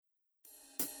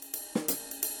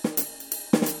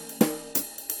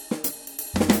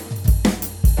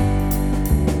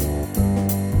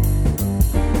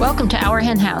Welcome to Our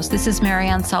Hen House. This is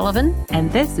Marianne Sullivan.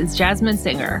 And this is Jasmine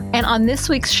Singer. And on this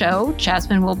week's show,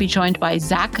 Jasmine will be joined by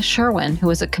Zach Sherwin,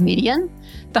 who is a comedian,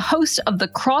 the host of The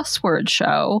Crossword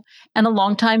Show, and a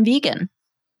longtime vegan.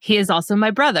 He is also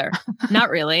my brother. Not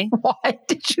really. Why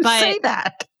did you say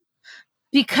that?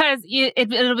 Because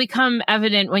it'll become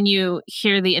evident when you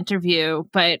hear the interview,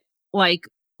 but like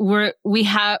we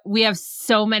have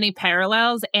so many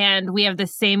parallels, and we have the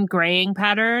same graying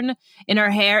pattern in our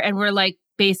hair, and we're like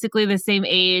basically the same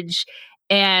age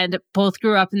and both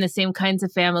grew up in the same kinds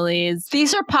of families.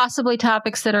 These are possibly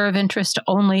topics that are of interest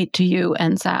only to you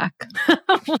and Zach.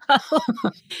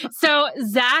 So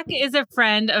Zach is a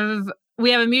friend of, we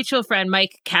have a mutual friend,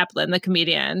 Mike Kaplan, the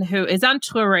comedian, who is on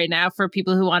tour right now for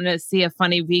people who want to see a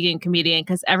funny vegan comedian,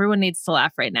 because everyone needs to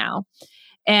laugh right now.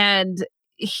 And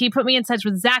he put me in touch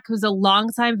with Zach, who's a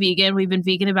longtime vegan. We've been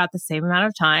vegan about the same amount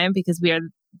of time because we are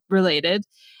related.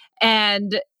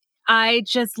 And I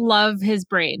just love his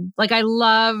brain. Like, I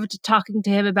loved talking to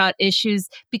him about issues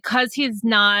because he's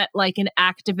not like an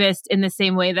activist in the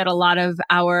same way that a lot of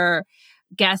our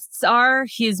guests are.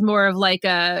 He's more of like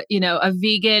a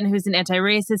vegan who's an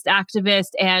anti-racist activist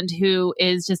and who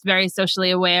is just very socially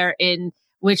aware,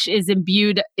 which is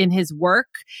imbued in his work.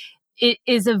 It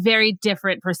is a very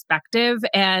different perspective.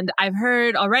 And I've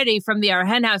heard already from the Our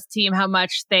Hen House team how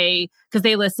much because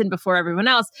they listened before everyone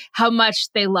else, how much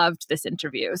they loved this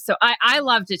interview. So I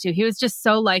loved it too. He was just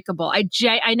so likable.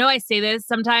 I know I say this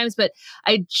sometimes, but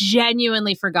I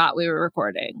genuinely forgot we were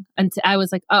recording. And I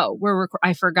was like, oh,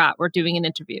 I forgot we're doing an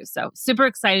interview. So super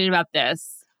excited about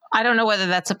this. I don't know whether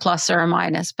that's a plus or a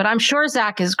minus, but I'm sure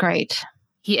Zach is great.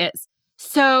 He is.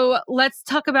 So let's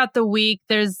talk about the week.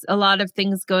 There's a lot of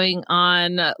things going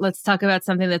on. Let's talk about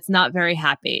something that's not very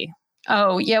happy.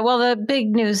 Oh, yeah. Well, the big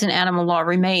news in animal law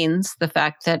remains the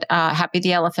fact that Happy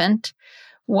the elephant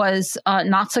was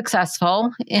not successful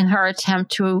in her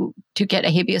attempt to get a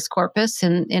habeas corpus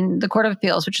in the Court of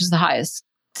Appeals, which is the highest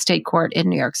state court in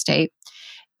New York State.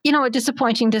 A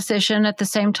disappointing decision, at the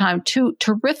same time, two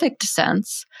terrific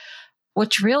dissents,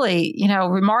 which really,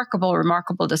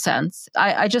 remarkable dissents.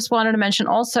 I just wanted to mention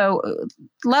also,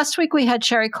 last week we had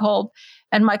Sherry Kolb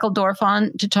and Michael Dorf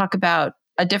on to talk about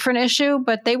a different issue,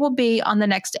 but they will be on the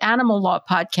next Animal Law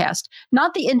podcast.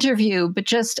 Not the interview, but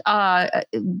just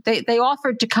they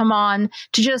offered to come on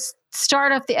to just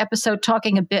start off the episode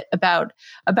talking a bit about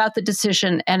the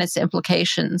decision and its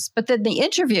implications. But then the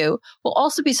interview will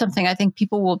also be something I think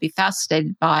people will be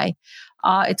fascinated by.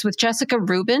 It's with Jessica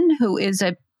Rubin, who is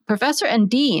a professor and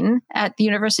dean at the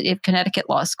University of Connecticut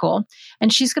Law School.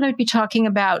 And she's going to be talking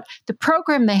about the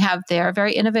program they have there, a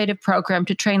very innovative program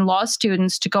to train law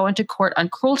students to go into court on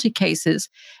cruelty cases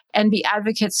and be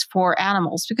advocates for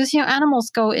animals. Because, animals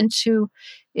go into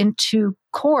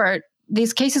court,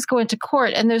 these cases go into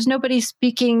court, and there's nobody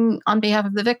speaking on behalf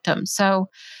of the victim. So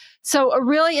a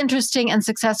really interesting and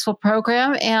successful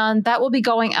program, and that will be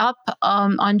going up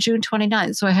on June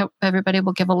 29th. So I hope everybody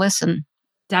will give a listen.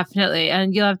 Definitely.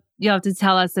 And you'll have to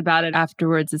tell us about it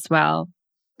afterwards as well.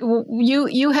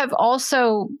 You have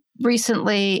also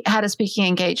recently had a speaking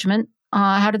engagement.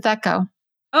 How did that go?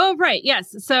 Oh, right.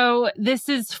 Yes. So this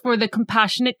is for the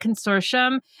Compassionate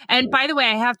Consortium. And by the way,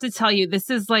 I have to tell you, this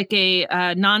is like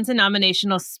a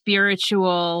non-denominational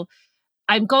spiritual,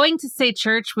 I'm going to say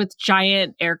church with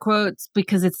giant air quotes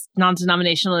because it's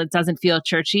non-denominational. It doesn't feel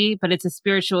churchy, but it's a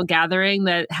spiritual gathering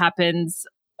that happens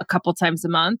a couple times a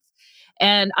month.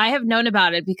 And I have known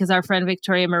about it because our friend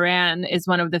Victoria Moran is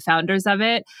one of the founders of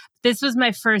it. This was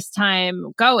my first time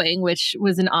going, which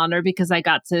was an honor because I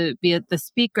got to be the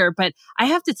speaker. But I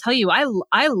have to tell you,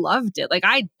 I loved it. Like,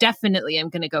 I definitely am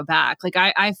going to go back. Like,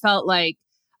 I felt like,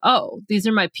 oh, these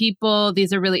are my people.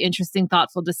 These are really interesting,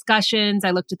 thoughtful discussions.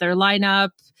 I looked at their lineup.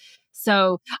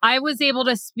 So I was able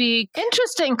to speak.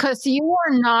 Interesting, because you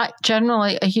are not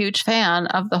generally a huge fan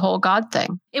of the whole God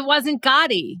thing. It wasn't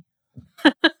gaudy.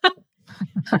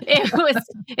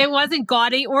 It wasn't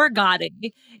gaudy or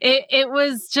gaudy. It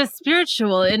was just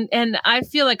spiritual, and I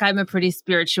feel like I'm a pretty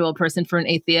spiritual person for an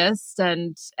atheist,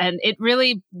 and it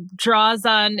really draws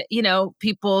on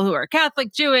people who are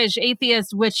Catholic, Jewish,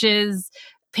 atheist, witches,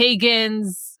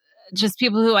 pagans, just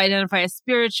people who identify as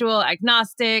spiritual,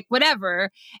 agnostic,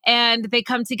 whatever, and they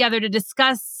come together to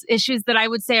discuss issues that I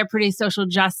would say are pretty social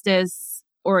justice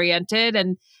oriented.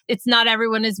 And it's not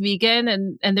everyone is vegan,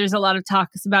 and there's a lot of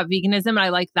talks about veganism, and I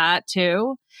like that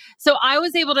too. So I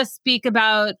was able to speak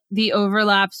about the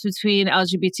overlaps between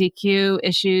LGBTQ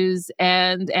issues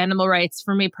and animal rights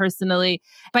for me personally.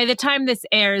 By the time this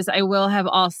airs, I will have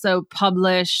also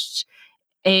published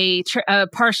a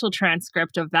partial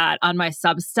transcript of that on my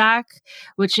Substack,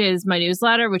 which is my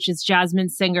newsletter, which is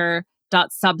jasminesinger.com.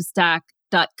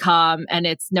 jasmine.substack.com, and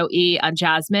it's no E on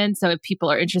Jasmine. So if people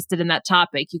are interested in that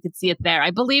topic, you could see it there.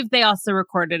 I believe they also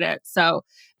recorded it. So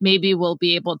maybe we'll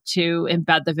be able to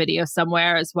embed the video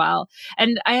somewhere as well.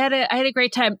 And I had a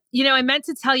great time. I meant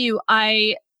to tell you,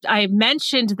 I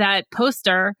mentioned that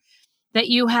poster that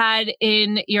you had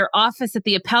in your office at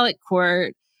the appellate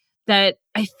court that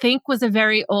I think was a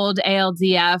very old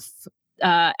ALDF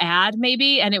ad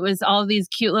maybe. And it was all these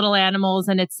cute little animals.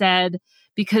 And it said,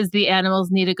 because the animals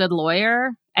need a good lawyer,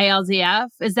 ALDF.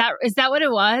 Is that what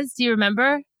it was? Do you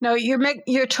remember? No,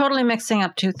 you're totally mixing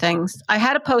up two things. I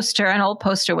had a poster, an old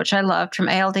poster, which I loved from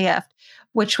ALDF,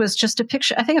 which was just a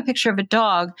picture of a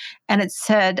dog. And it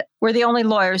said, we're the only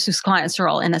lawyers whose clients are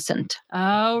all innocent.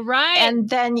 Oh, right. And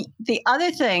then the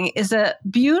other thing is a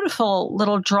beautiful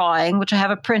little drawing, which I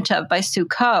have a print of by Sue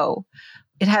Coe.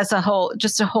 It has a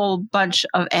whole bunch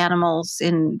of animals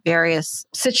in various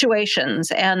situations.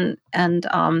 And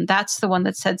that's the one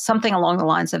that said something along the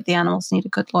lines of the animals need a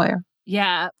good lawyer.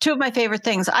 Yeah. Two of my favorite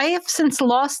things. I have since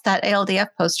lost that ALDF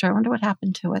poster. I wonder what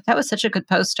happened to it. That was such a good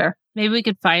poster. Maybe we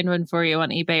could find one for you on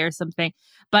eBay or something.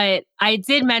 But I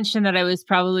did mention that I was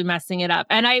probably messing it up.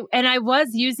 And I was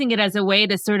using it as a way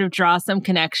to sort of draw some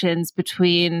connections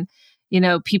between,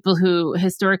 people who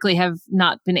historically have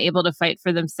not been able to fight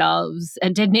for themselves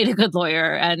and did need a good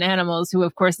lawyer, and animals who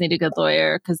of course need a good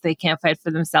lawyer because they can't fight for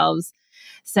themselves.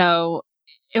 So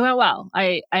it went well.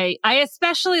 I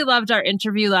especially loved our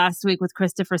interview last week with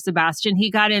Christopher Sebastian.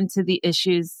 He got into the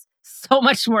issues so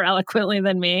much more eloquently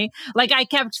than me. Like, I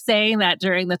kept saying that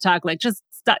during the talk, like, just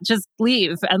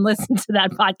leave and listen to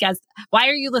that podcast. Why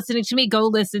are you listening to me? Go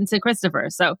listen to Christopher.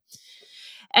 So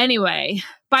anyway,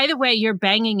 by the way, you're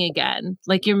banging again.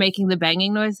 Like, you're making the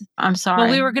banging noise. I'm sorry.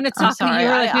 Well, we were going to talk. You were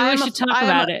like, maybe we should talk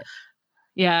about it.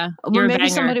 Yeah. Well, maybe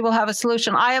somebody will have a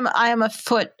solution. I am a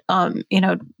foot, tapper.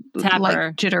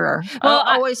 Like jitterer. Well,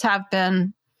 I always have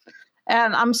been.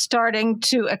 And I'm starting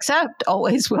to accept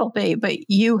always will be, but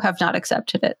you have not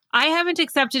accepted it. I haven't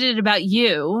accepted it about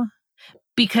you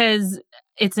because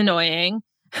it's annoying.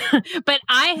 But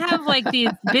I have like these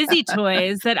busy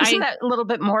toys that Isn't that a little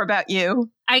bit more about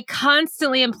you? I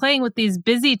constantly am playing with these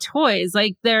busy toys.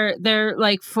 Like they're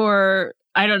like for,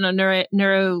 I don't know,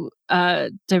 neuro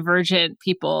divergent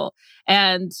people.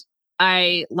 And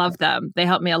I love them. They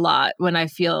help me a lot when I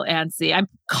feel antsy. I'm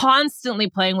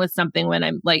constantly playing with something when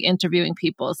I'm like interviewing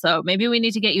people. So maybe we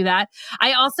need to get you that.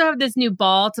 I also have this new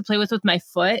ball to play with my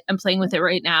foot. I'm playing with it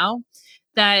right now.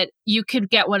 That you could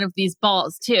get one of these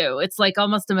balls too. It's like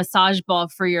almost a massage ball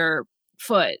for your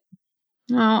foot.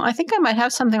 Oh, I think I might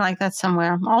have something like that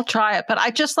somewhere. I'll try it, but I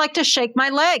just like to shake my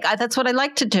leg. That's what I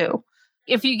like to do.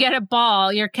 If you get a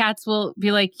ball, your cats will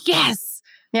be like, yes.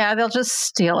 Yeah, they'll just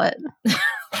steal it.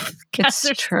 It's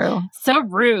true. So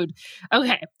rude.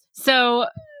 Okay. So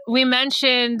we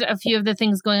mentioned a few of the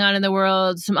things going on in the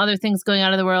world, some other things going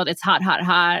on in the world. It's hot, hot,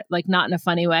 hot, like not in a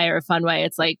funny way or a fun way.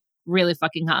 It's like really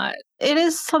fucking hot. It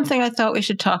is something I thought we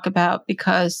should talk about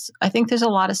because I think there's a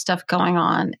lot of stuff going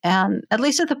on. And at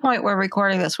least at the point we're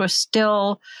recording this, we're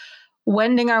still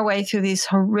wending our way through these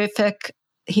horrific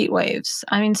heat waves.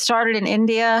 I mean, started in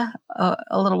India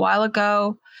a little while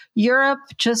ago. Europe,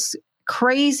 just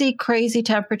crazy, crazy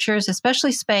temperatures,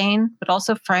 especially Spain, but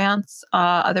also France,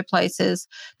 other places,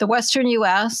 the Western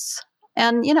U.S.,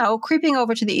 and, creeping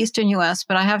over to the Eastern U.S.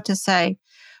 But I have to say,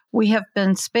 we have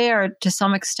been spared to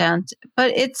some extent,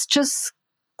 but it's just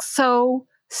so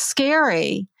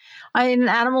scary.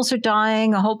 Animals are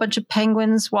dying. A whole bunch of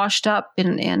penguins washed up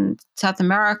in South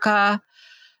America.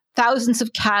 Thousands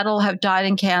of cattle have died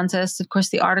in Kansas. Of course,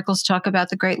 the articles talk about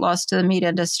the great loss to the meat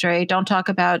industry. Don't talk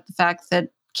about the fact that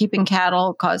keeping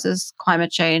cattle causes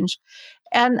climate change.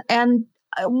 And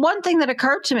one thing that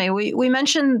occurred to me, we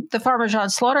mentioned the Farmer John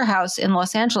slaughterhouse in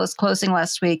Los Angeles closing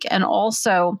last week. And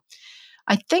also,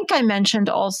 I think I mentioned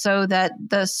also that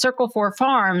the Circle 4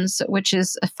 Farms, which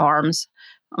is farms,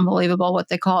 unbelievable what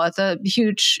they call it, the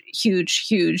huge, huge,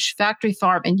 huge factory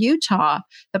farm in Utah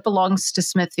that belongs to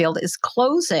Smithfield is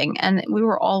closing. And we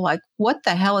were all like, what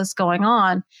the hell is going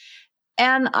on?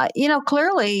 And,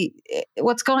 clearly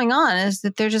what's going on is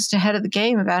that they're just ahead of the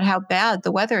game about how bad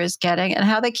the weather is getting and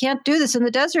how they can't do this in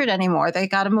the desert anymore. They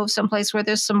got to move someplace where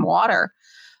there's some water.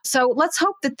 So let's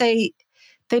hope that they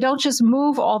don't just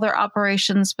move all their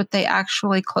operations, but they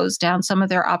actually close down some of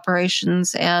their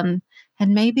operations and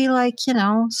maybe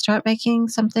start making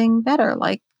something better,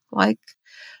 like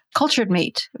cultured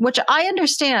meat, which I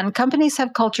understand companies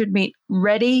have cultured meat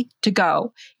ready to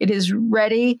go. It is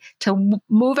ready to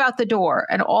move out the door,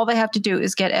 and all they have to do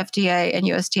is get FDA and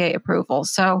USDA approval.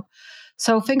 So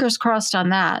fingers crossed on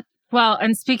that. Well,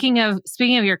 and speaking of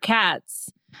your cats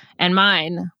and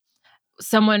mine,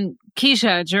 someone,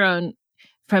 Keisha Jerome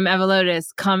from Evolotus,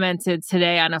 commented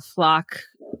today on a Flock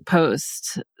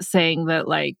post saying that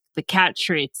like the cat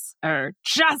treats are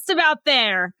just about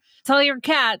there. Tell your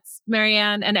cats,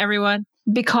 Marianne, and everyone.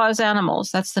 Because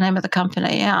Animals, that's the name of the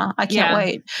company. Yeah, I can't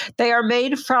wait. They are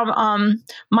made from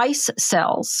mice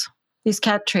cells, these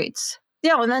cat treats.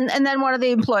 Yeah, and then one of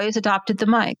the employees adopted the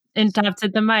mice.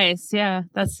 Yeah,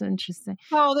 that's interesting.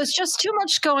 Oh, there's just too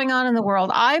much going on in the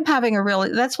world.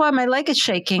 That's why my leg is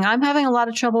shaking. I'm having a lot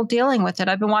of trouble dealing with it.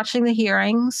 I've been watching the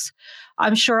hearings.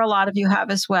 I'm sure a lot of you have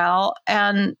as well.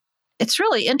 And it's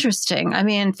really interesting. I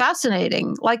mean,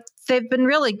 fascinating. Like, they've been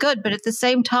really good, but at the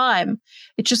same time,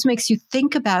 it just makes you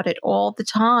think about it all the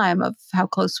time of how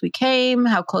close we came,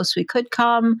 how close we could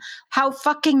come, how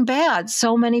fucking bad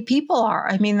so many people are.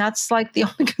 I mean, that's like the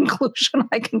only conclusion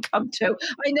I can come to.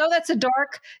 I know that's a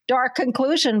dark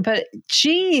conclusion, but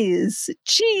geez,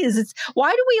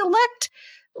 why do we elect,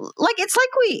 like, it's like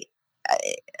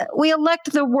we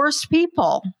elect the worst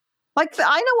people. Like,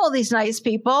 I know all these nice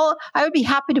people. I would be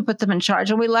happy to put them in charge,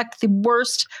 and we elect the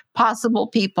worst possible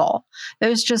people.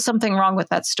 There's just something wrong with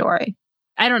that story.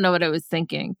 I don't know what I was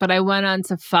thinking, but I went on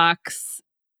to Fox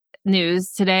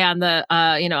News today on the,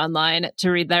 online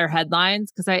to read their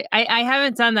headlines, because I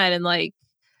haven't done that in like,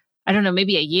 I don't know,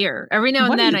 maybe a year. Every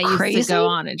now and then I used to go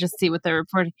on and just see what they're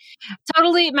reporting.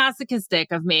 Totally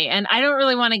masochistic of me. And I don't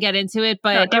really want to get into it,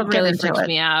 but it really freaks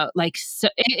me out. Like, so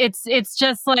it's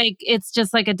just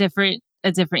like a different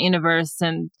universe,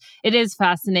 and it is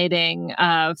fascinating.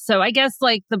 So I guess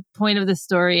like the point of the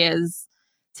story is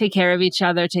take care of each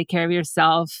other, take care of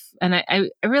yourself. And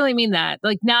I really mean that.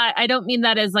 Like, I don't mean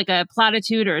that as like a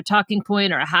platitude or a talking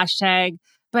point or a hashtag,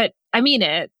 but I mean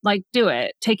it. Like, do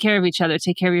it. Take care of each other,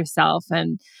 take care of yourself,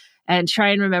 and try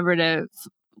and remember to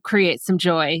create some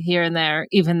joy here and there,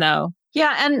 even though.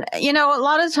 Yeah. And, a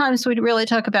lot of times we really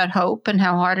talk about hope and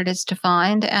how hard it is to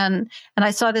find. And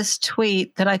I saw this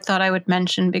tweet that I thought I would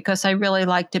mention because I really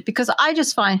liked it, because I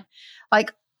just find,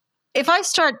 like, if I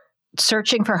start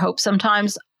searching for hope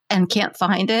sometimes and can't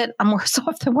find it, I'm worse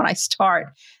off than when I start.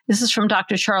 This is from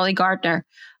Dr. Charlie Gardner.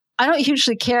 I don't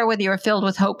usually care whether you're filled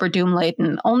with hope or doom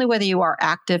laden, only whether you are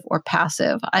active or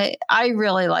passive. I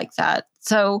really like that.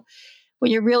 So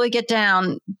when you really get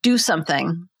down, do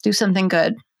something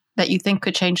good that you think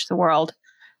could change the world.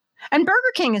 And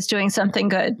Burger King is doing something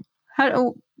good.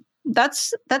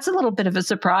 That's a little bit of a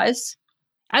surprise.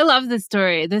 I love this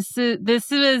story. This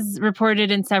was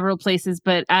reported in several places,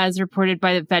 but as reported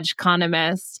by the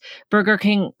Vegconomist, Burger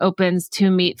King opens 2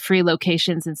 meat-free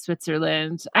locations in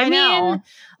Switzerland. I know. Mean,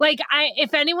 like,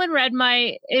 if anyone read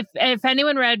my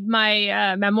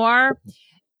memoir,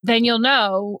 then you'll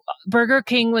know Burger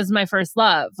King was my first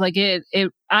love. Like,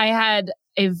 I had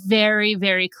a very,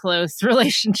 very close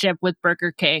relationship with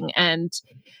Burger King, and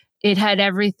it had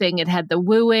everything. It had the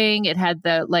wooing. It had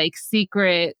the like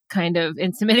secret kind of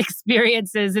intimate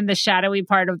experiences in the shadowy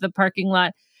part of the parking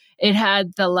lot. It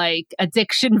had the like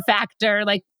addiction factor.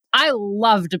 Like, I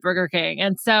loved Burger King.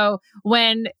 And so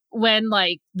when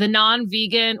like when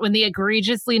the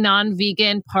egregiously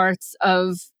non-vegan parts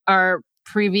of our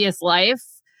previous life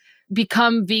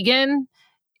become vegan,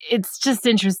 it's just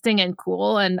interesting and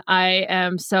cool. And I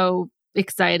am so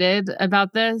excited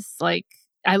about this. Like,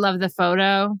 I love the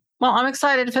photo. Well, I'm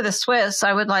excited for the Swiss.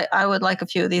 I would like a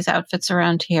few of these outfits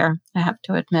around here, I have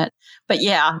to admit. But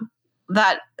yeah,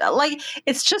 that, like,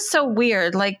 it's just so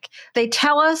weird. Like, they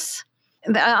tell us,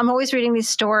 I'm always reading these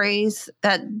stories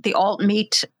that the alt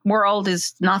meat world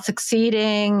is not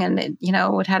succeeding, and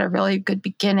it had a really good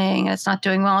beginning and it's not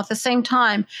doing well. At the same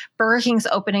time, Burger King's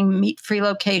opening meat-free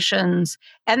locations,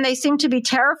 and they seem to be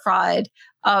terrified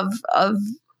of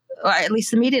or at least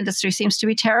the meat industry seems to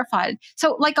be terrified.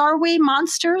 So, like, are we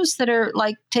monsters that are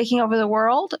like taking over the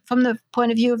world from the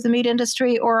point of view of the meat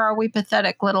industry, or are we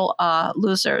pathetic little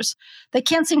losers? They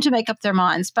can't seem to make up their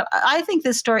minds. But I think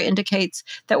this story indicates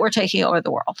that we're taking over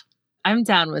the world. I'm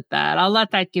down with that. I'll let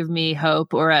that give me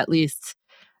hope, or at least,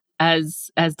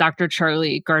 as Dr.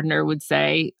 Charlie Gardner would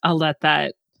say, I'll let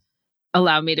that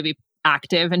allow me to be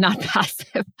active and not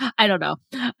passive. I don't know.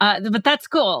 But that's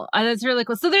cool. That's really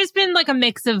cool. So there's been like a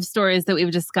mix of stories that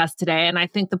we've discussed today. And I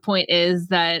think the point is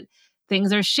that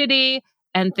things are shitty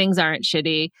and things aren't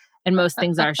shitty. And most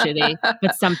things are shitty,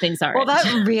 but some things aren't. Well,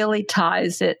 that really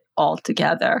ties it all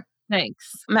together.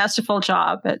 Thanks. Masterful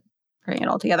job at bringing it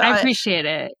all together. I appreciate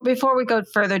it. Before we go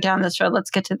further down this road,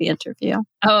 let's get to the interview.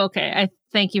 Oh, okay. I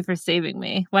thank you for saving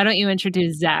me. Why don't you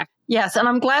introduce Zach? Yes. And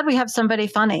I'm glad we have somebody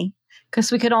funny,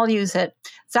 because we could all use it.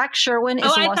 Zach Sherwin is.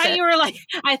 I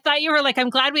thought you were like, I'm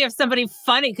glad we have somebody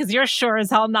funny, because you're sure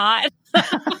as hell not.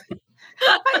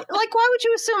 Why would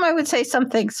you assume I would say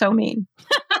something so mean?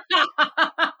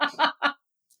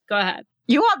 Go ahead.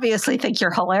 You obviously think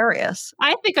you're hilarious.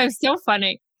 I think I'm so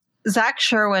funny. Zach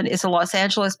Sherwin is a Los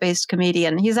Angeles-based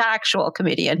comedian. He's an actual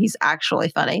comedian. He's actually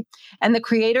funny. And the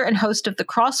creator and host of The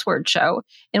Crossword Show,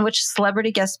 in which a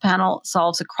celebrity guest panel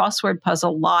solves a crossword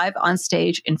puzzle live on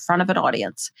stage in front of an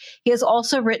audience. He has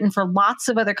also written for lots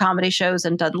of other comedy shows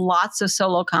and done lots of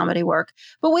solo comedy work.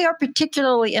 But we are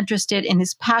particularly interested in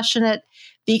his passionate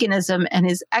veganism and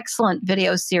his excellent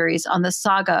video series on the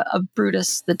saga of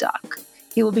Brutus the Duck.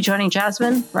 He will be joining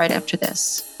Jasmine right after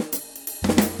this.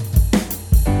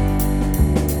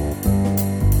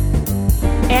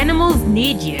 Animals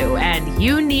need you, and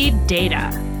you need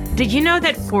data. Did you know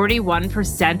that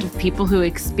 41% of people who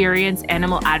experience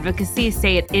animal advocacy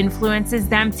say it influences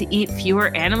them to eat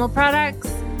fewer animal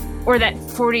products? Or that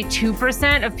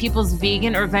 42% of people's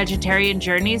vegan or vegetarian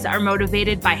journeys are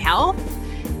motivated by health?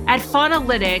 At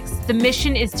Faunalytics, the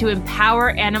mission is to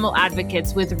empower animal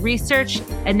advocates with research,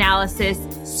 analysis,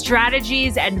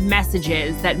 strategies, and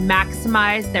messages that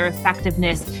maximize their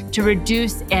effectiveness to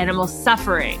reduce animal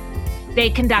suffering. They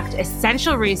conduct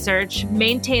essential research,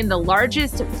 maintain the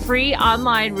largest free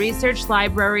online research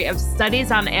library of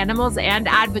studies on animals and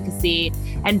advocacy,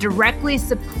 and directly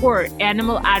support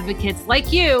animal advocates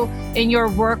like you in your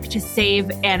work to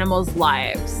save animals'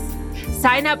 lives.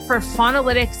 Sign up for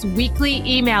Faunalytics weekly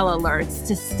email alerts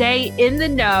to stay in the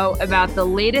know about the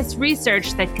latest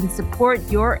research that can support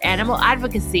your animal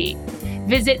advocacy.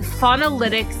 Visit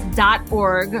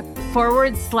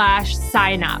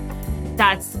faunalytics.org/sign up.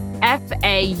 That's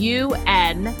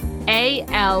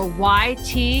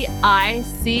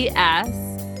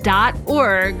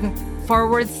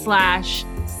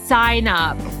FAUNALYTICS.org/sign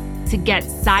up to get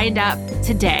signed up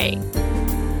today.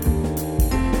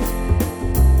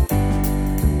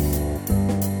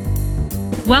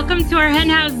 Welcome to our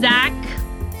henhouse, Zach.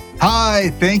 Hi,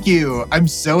 thank you. I'm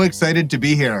so excited to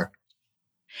be here.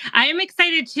 I am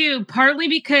excited too, partly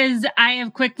because I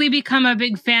have quickly become a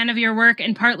big fan of your work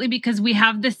and partly because we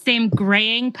have the same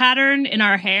graying pattern in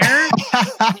our hair.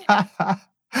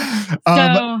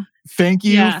 Thank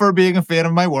you for being a fan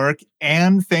of my work,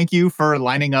 and thank you for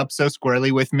lining up so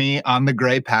squarely with me on the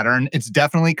gray pattern. It's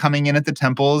definitely coming in at the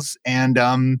temples, and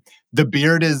the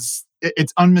beard it's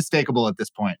unmistakable at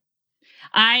this point.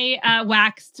 I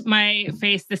waxed my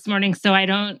face this morning, so I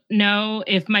don't know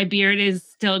if my beard is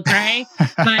still gray,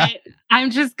 but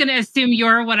I'm just going to assume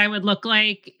you're what I would look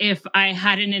like if I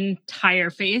had an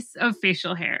entire face of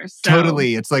facial hair. So.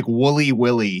 Totally. It's like Woolly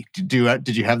Willy. Did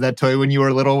you have that toy when you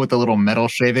were little with the little metal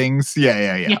shavings?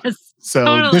 Yeah. Yes, so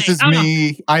totally. This is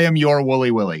me. I am your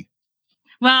Woolly Willy.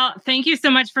 Well, thank you so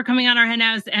much for coming on our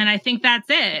henhouse, and I think that's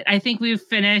it. I think we've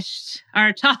finished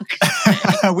our talk.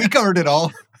 We covered it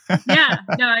all. Yeah,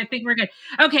 no, I think we're good.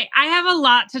 Okay, I have a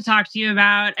lot to talk to you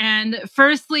about. And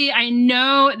firstly, I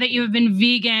know that you have been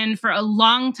vegan for a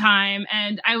long time,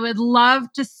 and I would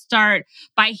love to start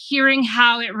by hearing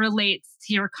how it relates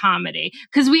to your comedy.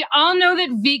 Because we all know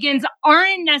that vegans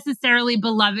aren't necessarily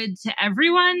beloved to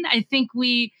everyone. I think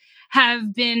we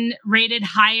have been rated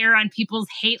higher on people's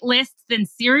hate lists than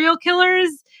serial killers,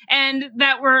 and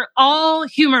that we're all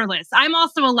humorless. I'm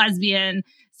also a lesbian.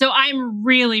 So I'm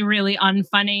really, really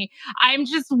unfunny. I'm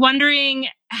just wondering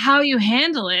how you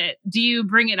handle it. Do you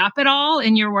bring it up at all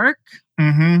in your work?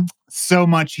 Mm-hmm. So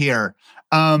much here.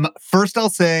 First,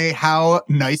 I'll say how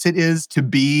nice it is to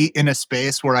be in a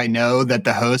space where I know that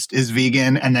the host is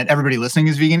vegan and that everybody listening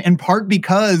is vegan, in part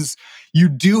because you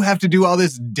do have to do all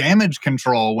this damage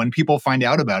control when people find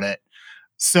out about it.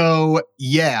 So,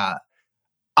 yeah,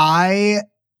 I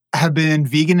have been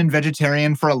vegan and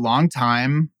vegetarian for a long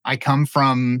time. I come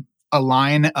from a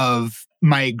line of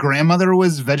my grandmother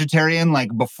was vegetarian like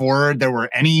before there were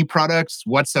any products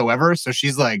whatsoever. So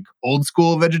she's like old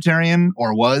school vegetarian,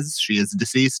 or was. She is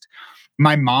deceased.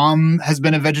 My mom has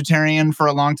been a vegetarian for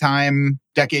a long time,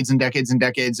 decades and decades and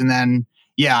decades. And then,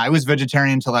 yeah, I was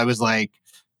vegetarian until I was like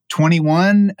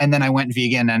 21. And then I went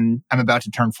vegan, and I'm about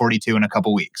to turn 42 in a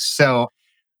couple weeks. So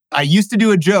I used to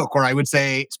do a joke where I would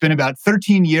say it's been about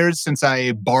 13 years since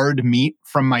I barred meat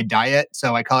from my diet.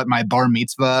 So I call it my bar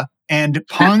mitzvah. And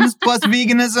puns plus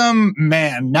veganism,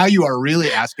 man, now you are really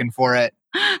asking for it.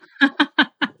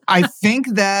 I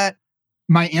think that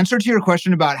my answer to your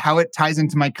question about how it ties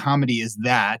into my comedy is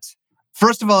that,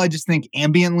 first of all, I just think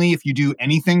ambiently, if you do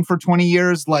anything for 20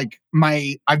 years,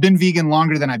 I've been vegan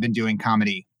longer than I've been doing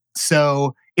comedy.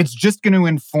 So it's just going to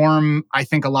inform, I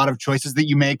think, a lot of choices that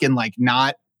you make in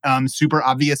not super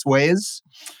obvious ways.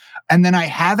 And then I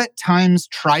have at times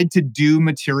tried to do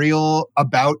material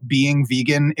about being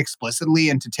vegan explicitly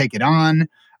and to take it on.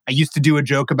 I used to do a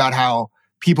joke about how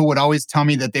people would always tell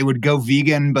me that they would go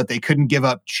vegan, but they couldn't give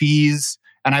up cheese.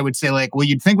 And I would say like, well,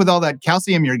 you'd think with all that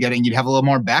calcium you're getting, you'd have a little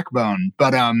more backbone.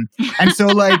 But, and so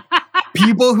like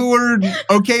people who were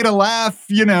okay to laugh,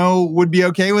 would be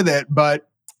okay with it. But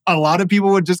a lot of people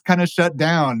would just kind of shut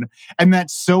down. And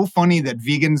that's so funny that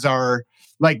vegans are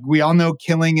like, we all know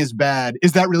killing is bad.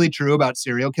 Is that really true about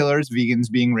serial killers, vegans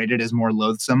being rated as more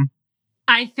loathsome?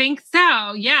 I think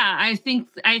so. Yeah. I think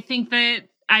that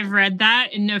I've read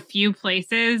that in a few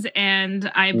places,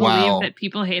 and I believe that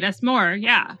people hate us more.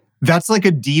 Yeah. That's like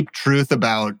a deep truth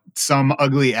about some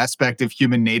ugly aspect of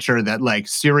human nature, that like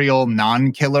serial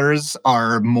non-killers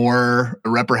are more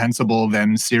reprehensible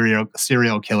than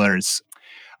serial killers.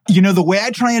 The way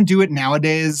I try and do it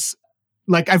nowadays,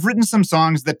 like I've written some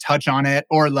songs that touch on it,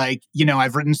 or like,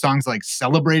 I've written songs like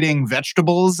celebrating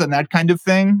vegetables and that kind of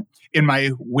thing in my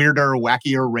weirder,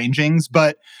 wackier arrangings.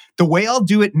 But the way I'll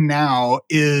do it now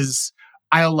is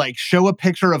I'll like show a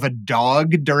picture of a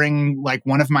dog during like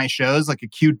one of my shows, like a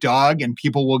cute dog, and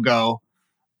people will go,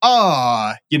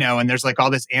 oh, and there's like all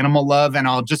this animal love. And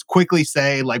I'll just quickly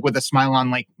say, like with a smile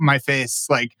on like my face,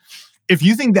 like, if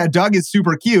you think that dog is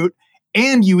super cute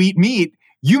and you eat meat,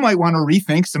 you might want to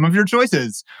rethink some of your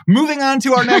choices. Moving on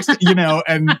to our next,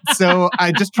 and so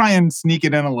I just try and sneak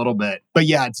it in a little bit. But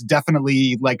yeah, it's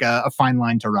definitely like a fine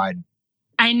line to ride.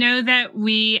 I know that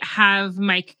we have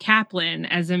Mike Kaplan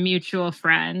as a mutual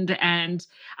friend, and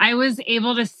I was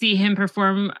able to see him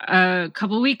perform a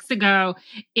couple weeks ago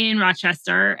in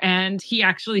Rochester, and he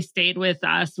actually stayed with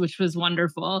us, which was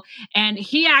wonderful. And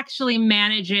he actually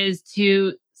manages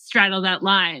to straddle that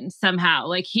line somehow.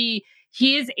 Like he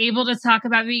is able to talk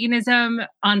about veganism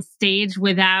on stage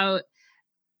without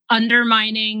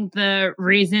undermining the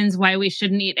reasons why we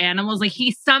shouldn't eat animals. Like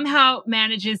he somehow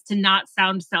manages to not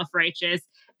sound self-righteous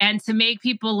and to make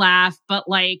people laugh, but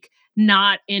like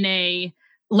not in a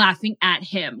laughing at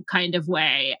him kind of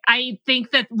way. I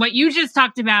think that what you just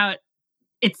talked about,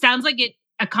 it sounds like it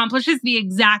accomplishes the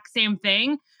exact same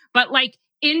thing, but like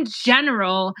in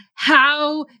general,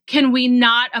 how can we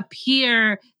not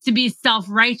appear to be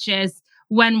self-righteous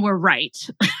when we're right?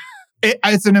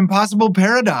 It's an impossible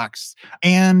paradox.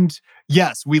 And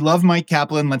yes, we love Mike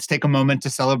Kaplan. Let's take a moment to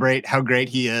celebrate how great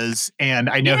he is. And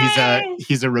I know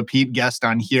he's a repeat guest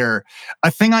on here.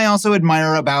 A thing I also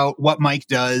admire about what Mike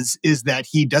does is that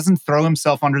he doesn't throw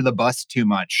himself under the bus too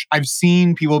much. I've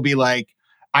seen people be like,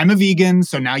 I'm a vegan,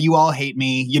 so now you all hate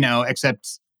me,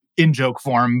 except in joke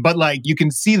form. But like you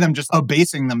can see them just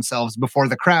abasing themselves before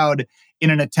the crowd in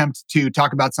an attempt to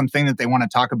talk about something that they want to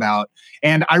talk about.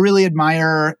 And I really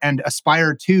admire and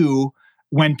aspire to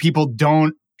when people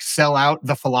don't sell out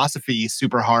the philosophy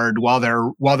super hard while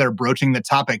they're broaching the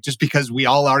topic, just because we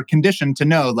all are conditioned to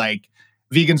know like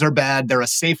vegans are bad. They're a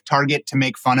safe target to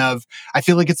make fun of. I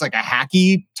feel like it's like a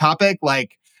hacky topic.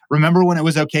 Like, remember when it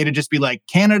was okay to just be like,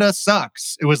 Canada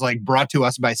sucks? It was like brought to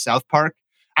us by South Park.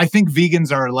 I think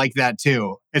vegans are like that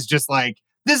too. It's just like,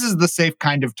 this is the safe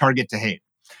kind of target to hate,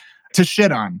 to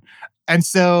shit on. And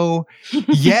so,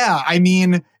 yeah, I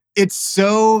mean, it's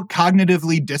so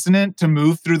cognitively dissonant to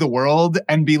move through the world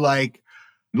and be like,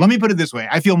 let me put it this way.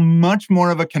 I feel much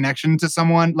more of a connection to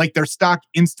someone, like their stock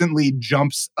instantly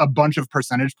jumps a bunch of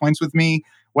percentage points with me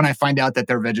when I find out that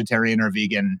they're vegetarian or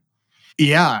vegan.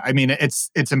 Yeah, I mean,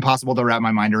 it's impossible to wrap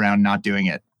my mind around not doing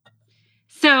it.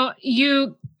 So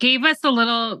you gave us a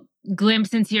little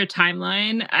glimpse into your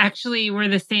timeline. Actually, we're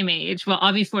the same age. Well,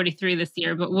 I'll be 43 this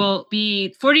year, but we'll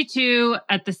be 42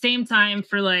 at the same time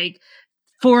for like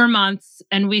 4 months.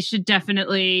 And we should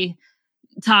definitely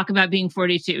talk about being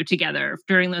 42 together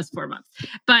during those 4 months.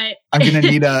 But I'm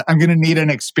gonna need an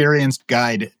experienced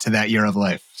guide to that year of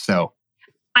life. So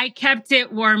I kept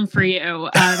it warm for you.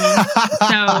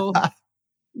 So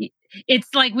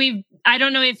it's like I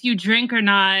don't know if you drink or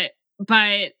not,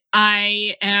 but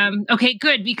I am okay,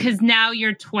 good, because now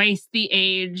you're twice the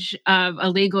age of a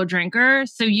legal drinker,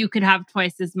 so you could have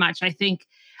twice as much. I think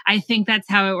that's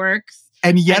how it works.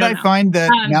 And yet I find that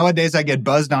nowadays I get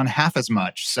buzzed on half as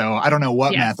much. So I don't know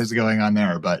what math is going on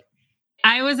there, but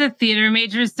I was a theater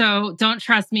major, so don't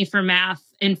trust me for math.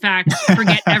 In fact,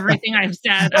 forget everything I've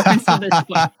said up until this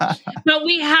point. But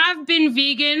we have been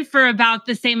vegan for about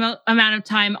the same amount of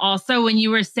time also, when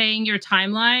you were saying your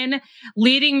timeline,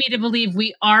 leading me to believe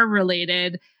we are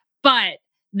related. But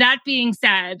that being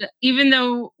said, even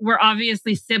though we're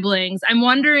obviously siblings, I'm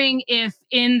wondering if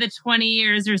in the 20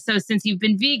 years or so since you've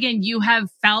been vegan, you have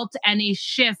felt any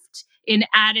shift in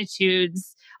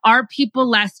attitudes. Are people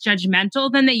less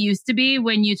judgmental than they used to be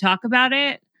when you talk about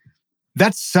it?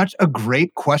 That's such a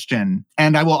great question.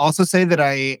 And I will also say that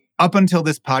I up until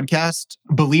this podcast,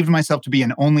 believed myself to be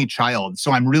an only child.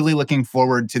 So I'm really looking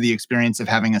forward to the experience of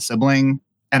having a sibling.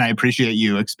 And I appreciate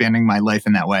you expanding my life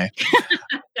in that way.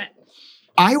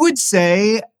 I would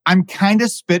say I'm kind of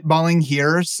spitballing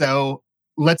here. So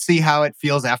let's see how it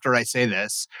feels after I say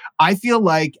this. I feel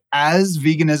like as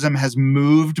veganism has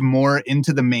moved more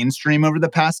into the mainstream over the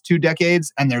past 2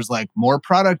 decades, and there's like more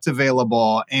products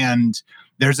available, and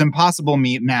there's Impossible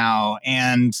Meat now,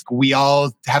 and we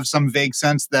all have some vague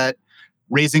sense that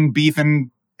raising beef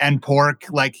and pork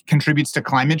like contributes to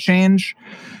climate change.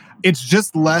 It's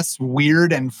just less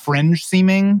weird and fringe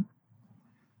seeming.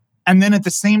 And then at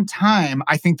the same time,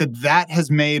 I think that has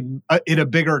made it a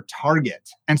bigger target.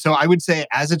 And so I would say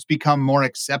as it's become more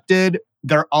accepted,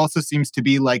 there also seems to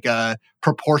be like a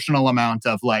proportional amount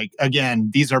of like,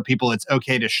 again, these are people it's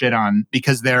okay to shit on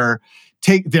because they're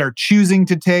choosing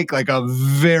to take like a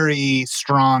very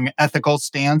strong ethical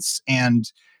stance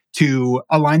and to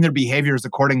align their behaviors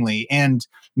accordingly. And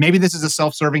maybe this is a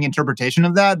self-serving interpretation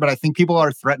of that, but I think people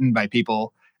are threatened by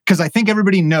people because I think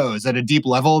everybody knows at a deep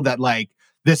level that like,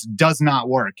 this does not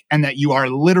work and that you are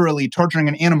literally torturing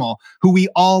an animal who we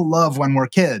all love when we're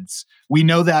kids. We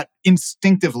know that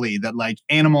instinctively that like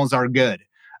animals are good,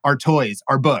 our toys,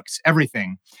 our books,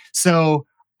 everything. So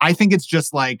I think it's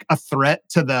just like a threat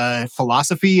to the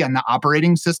philosophy and the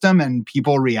operating system and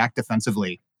people react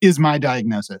defensively is my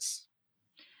diagnosis.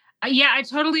 Yeah, I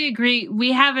totally agree.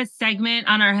 We have a segment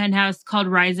on our Henhouse called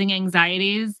Rising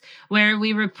Anxieties, where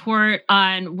we report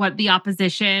on what the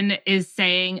opposition is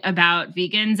saying about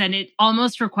vegans. And it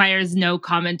almost requires no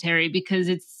commentary because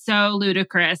it's so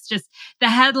ludicrous. Just the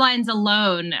headlines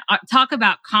alone talk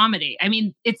about comedy. I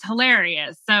mean, it's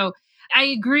hilarious. So I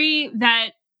agree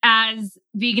that as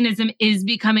veganism is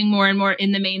becoming more and more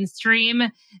in the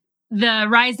mainstream, the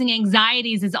rising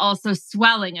anxieties is also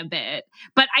swelling a bit.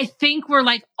 But I think we're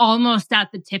like almost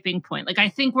at the tipping point. Like I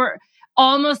think we're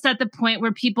almost at the point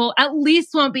where people at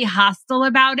least won't be hostile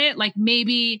about it. Like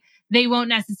maybe they won't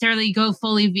necessarily go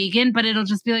fully vegan, but it'll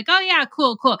just be like, oh yeah,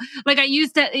 cool. Like it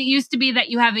used to be that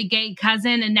you have a gay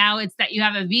cousin and now it's that you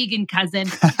have a vegan cousin.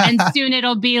 And soon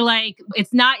it'll be like,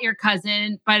 it's not your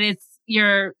cousin, but it's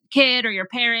your kid or your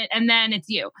parent. And then it's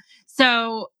you.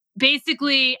 So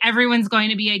basically, everyone's going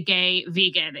to be a gay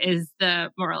vegan is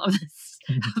the moral of this.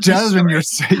 Jasmine, you're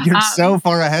so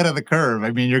far ahead of the curve.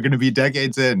 I mean, you're going to be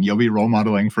decades in. You'll be role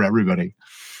modeling for everybody.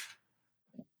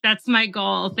 That's my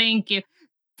goal. Thank you.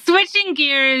 Switching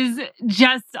gears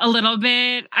just a little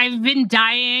bit. I've been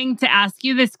dying to ask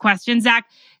you this question, Zach.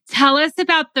 Tell us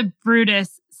about the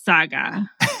Brutus saga.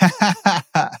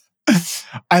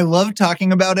 I love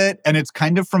talking about it, and it's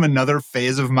kind of from another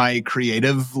phase of my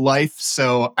creative life.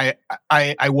 So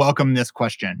I welcome this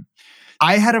question.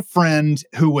 I had a friend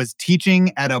who was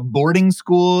teaching at a boarding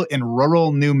school in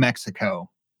rural New Mexico.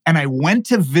 And I went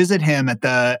to visit him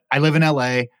I live in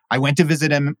LA. I went to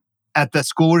visit him at the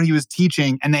school where he was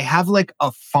teaching, and they have like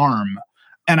a farm.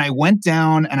 And I went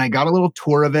down and I got a little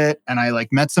tour of it, and I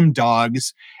like met some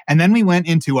dogs. And then we went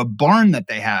into a barn that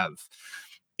they have.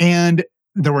 And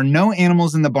there were no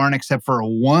animals in the barn except for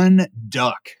one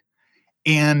duck.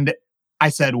 And I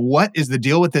said, what is the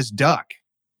deal with this duck?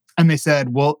 And they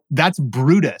said, well, that's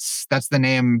Brutus. That's the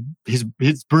name. He's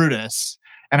Brutus.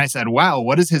 And I said, wow,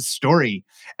 what is his story?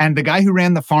 And the guy who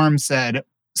ran the farm said,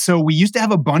 so we used to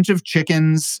have a bunch of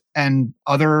chickens and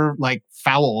other like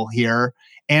fowl here.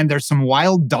 And there's some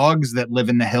wild dogs that live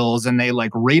in the hills, and they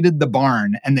like raided the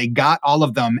barn and they got all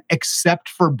of them except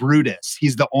for Brutus.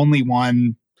 He's the only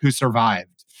one who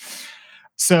survived.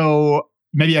 So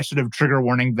maybe I should have trigger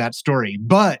warned that story.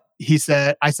 But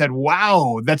I said,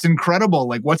 wow, that's incredible.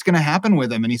 Like, what's going to happen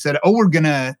with him? And he said, oh, we're going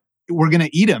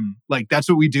to eat him. Like, that's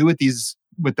what we do with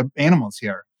the animals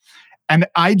here. And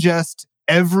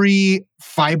every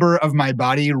fiber of my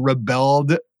body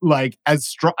rebelled like as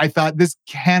strong. I thought this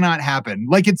cannot happen.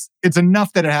 Like it's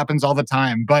enough that it happens all the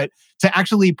time, but to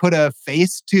actually put a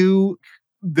face to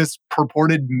this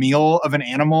purported meal of an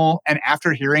animal, and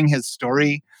after hearing his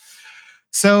story,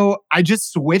 so I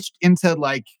just switched into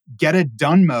like get it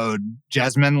done mode,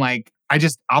 Jasmine. Like I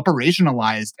just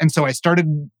operationalized. And so I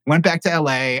went back to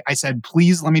LA. I said,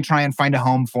 please let me try and find a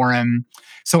home for him.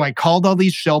 So I called all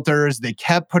these shelters. They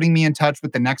kept putting me in touch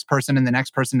with the next person and the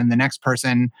next person and the next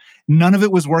person. None of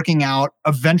it was working out.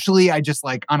 Eventually, I just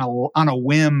like on a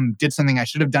whim did something I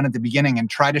should have done at the beginning and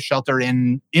tried a shelter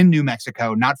in New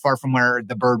Mexico, not far from where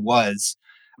the bird was,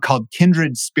 called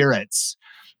Kindred Spirits.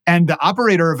 And the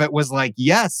operator of it was like,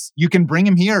 yes, you can bring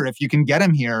him here if you can get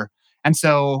him here. And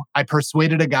so I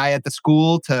persuaded a guy at the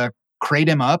school to crate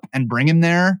him up and bring him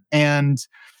there. And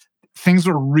things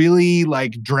were really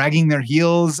like dragging their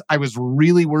heels. I was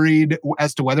really worried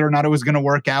as to whether or not it was going to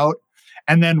work out.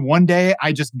 And then one day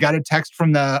I just got a text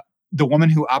from the woman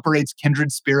who operates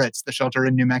Kindred Spirits, the shelter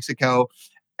in New Mexico.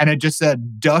 And it just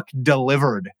said, duck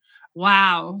delivered.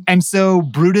 Wow. And so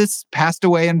Brutus passed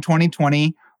away in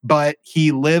 2020, but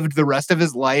he lived the rest of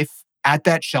his life at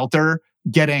that shelter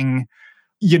getting,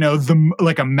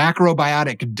 like a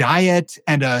macrobiotic diet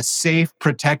and a safe,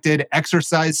 protected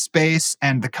exercise space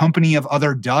and the company of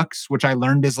other ducks, which I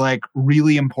learned is like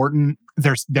really important.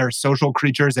 They're social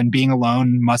creatures and being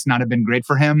alone must not have been great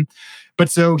for him.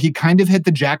 But so he kind of hit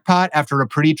the jackpot after a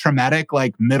pretty traumatic,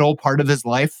 like middle part of his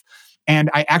life. And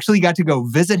I actually got to go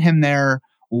visit him there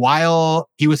while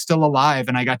he was still alive.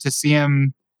 And I got to see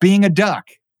him being a duck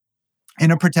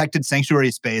in a protected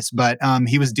sanctuary space, but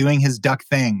he was doing his duck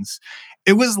things.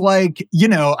 It was like,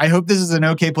 I hope this is an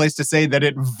okay place to say that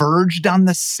it verged on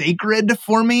the sacred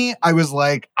for me. I was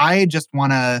like, I just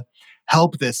want to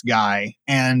help this guy.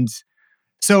 And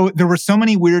so there were so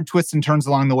many weird twists and turns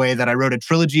along the way that I wrote a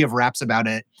trilogy of raps about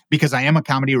it because I am a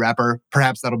comedy rapper.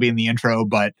 Perhaps that'll be in the intro,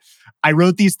 but I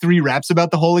wrote these 3 raps about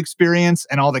the whole experience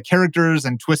and all the characters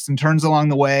and twists and turns along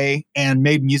the way and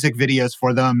made music videos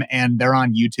for them. And they're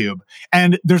on YouTube.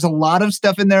 And there's a lot of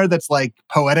stuff in there that's like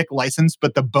poetic license,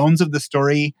 but the bones of the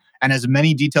story and as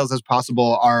many details as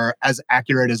possible are as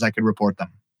accurate as I could report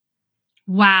them.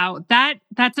 Wow,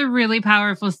 that's a really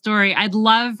powerful story. I'd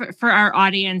love for our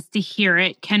audience to hear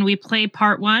it. Can we play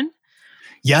part 1?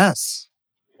 Yes.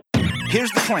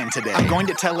 Here's the plan today. I'm going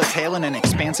to tell a tale in an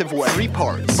expansive way. 3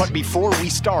 parts. But before we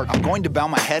start, I'm going to bow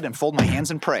my head and fold my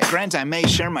hands and pray. Grant I may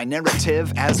share my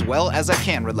narrative as well as I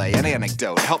can relay an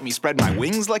anecdote. Help me spread my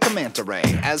wings like a manta ray.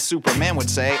 As Superman would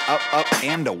say, up,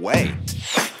 and away.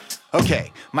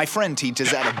 Okay, my friend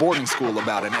teaches at a boarding school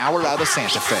about an hour out of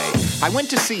Santa Fe. I went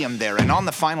to see him there, and on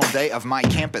the final day of my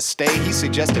campus stay, he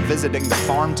suggested visiting the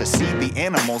farm to see the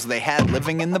animals they had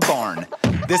living in the barn.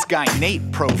 This guy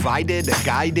Nate provided a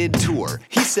guided tour.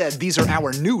 He said these are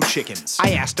our new chickens.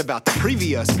 I asked about the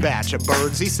previous batch of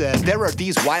birds. He said there are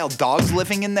these wild dogs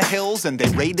living in the hills, and they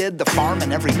raided the farm,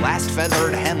 and every last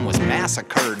feathered hen was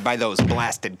massacred by those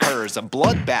blasted curs. A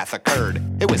bloodbath occurred.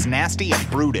 It was nasty and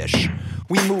brutish.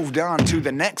 We moved on to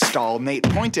the next stall, Nate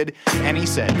pointed, and he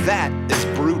said, that is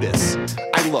Brutus.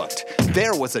 I looked.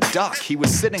 There was a duck. He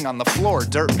was sitting on the floor,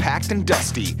 dirt-packed and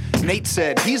dusty. Nate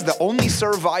said, he's the only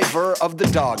survivor of the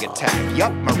dog attack.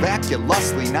 Yup,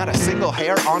 miraculously, not a single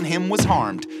hair on him was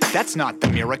harmed. That's not the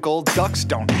miracle. Ducks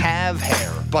don't have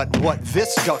hair. But what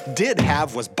this duck did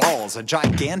have was balls, a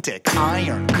gigantic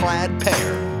ironclad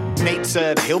pair. Nate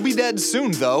said, he'll be dead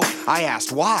soon, though. I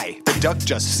asked why. The duck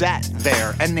just sat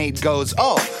there, and Nate goes,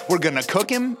 oh, we're gonna cook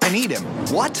him and eat him.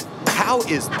 What? How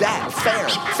is that fair?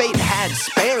 Fate had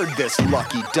spared this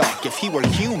lucky duck. If he were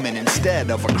human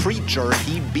instead of a creature,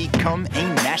 he'd become a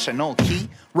national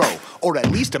hero, or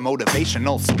at least a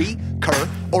motivational speaker,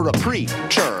 or a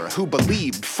preacher who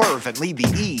believed fervently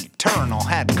the eternal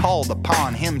had called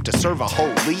upon him to serve a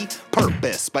holy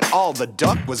purpose. But all the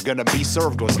duck was gonna be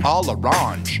served was all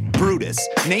orange. Brutus,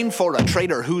 named for a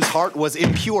traitor whose heart was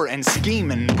impure and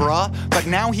scheming, bruh. But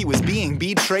now he was being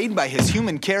betrayed by his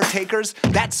human caretakers.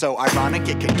 That's so ironic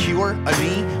it could cure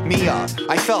anemia.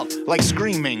 I felt like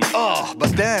screaming, ugh,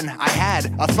 but then I had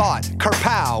a thought.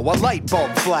 Kerpow, a light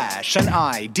bulb flash, an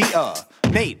idea.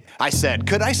 Nate, I said,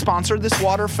 could I sponsor this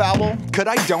waterfowl? Could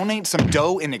I donate some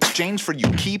dough in exchange for you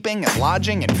keeping and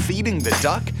lodging and feeding the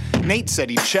duck? Nate said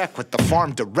he'd check with the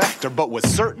farm director, but was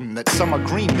certain that some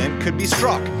agreement could be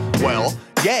struck. Well,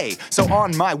 yay, so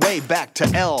on my way back to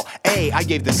L.A., I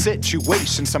gave the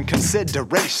situation some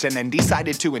consideration and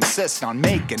decided to insist on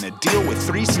making a deal with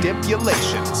 3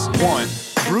 stipulations. 1,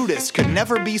 Brutus could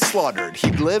never be slaughtered.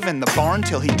 He'd live in the barn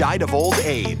till he died of old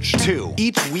age. 2,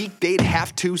 each week they'd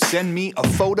have to send me a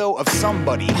photo of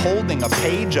somebody holding a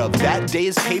page of that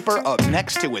day's paper up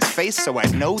next to his face so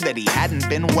I'd know that he hadn't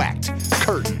been whacked.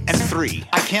 Curtain. And 3,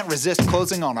 I can't resist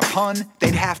closing on a pun.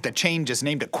 They'd have to change his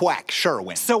name to Quack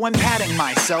Sherwin. So I'm patting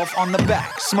myself on the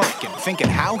back, smirking, thinking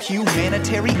how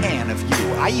humanitarian of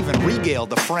you. I even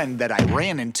regaled a friend that I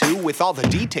ran into with all the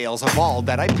details of all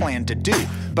that I planned to do.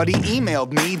 But he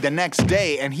emailed me the next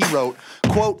day and he wrote,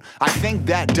 quote, I think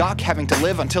that duck having to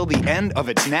live until the end of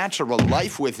its natural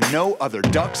life with no other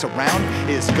ducks around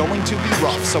is going to be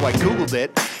rough. So I Googled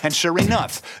it, and sure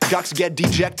enough, ducks get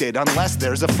dejected unless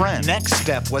there's a friend. Next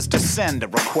step was to send a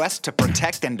request to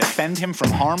protect and defend him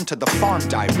from harm to the farm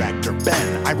director,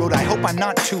 Ben. I wrote, I hope I'm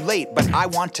not too late, but I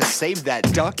want to save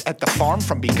that duck at the farm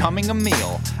from becoming a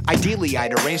meal. Ideally,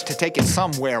 I'd arrange to take it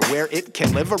somewhere where it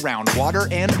can live around water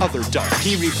and other ducks.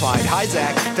 He replied, "Hi,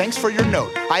 Zach. Thanks for your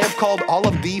note. I have called all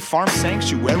of the farm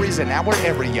sanctuaries in our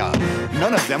area.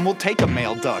 None of them will take a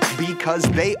male duck because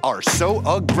they are so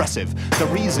aggressive. The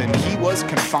reason he was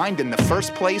confined in the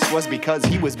first place was because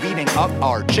he was beating up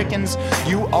our chickens.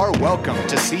 You are welcome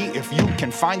to see if you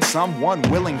can find someone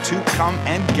willing to come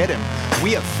and get him.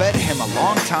 We have fed him a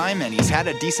long time and he's had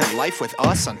a decent life with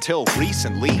us until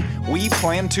recently. We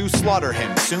plan to slaughter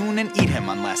him soon and eat him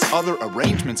unless other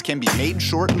arrangements can be made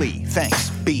shortly. Thanks,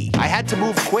 B. I had to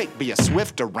move quick, be a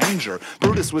swift arranger.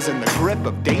 Brutus was in the grip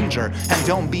of danger, and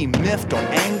don't be miffed or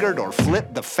angered or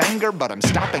flip the finger, but I'm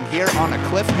stopping here on a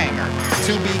cliffhanger.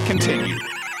 To be continued."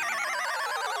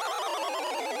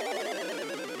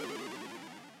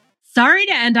 Sorry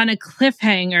to end on a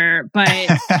cliffhanger, but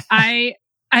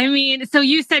I mean, so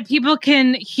you said people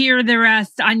can hear the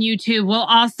rest on YouTube. We'll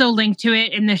also link to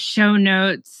it in the show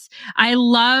notes. I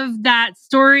love that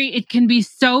story. It can be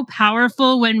so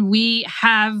powerful when we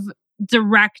have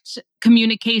direct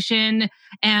communication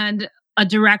and a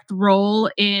direct role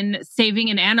in saving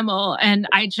an animal. And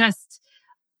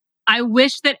I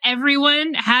wish that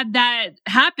everyone had that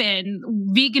happen,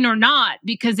 vegan or not,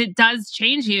 because it does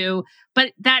change you.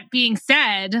 But that being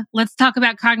said, let's talk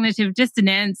about cognitive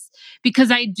dissonance, because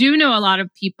I do know a lot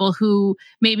of people who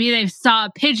maybe they saw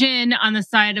a pigeon on the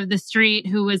side of the street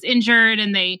who was injured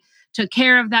and they took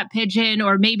care of that pigeon,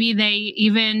 or maybe they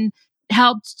even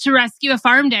helped to rescue a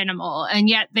farmed animal, and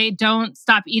yet they don't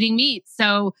stop eating meat.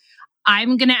 So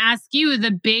I'm going to ask you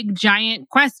the big, giant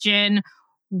question.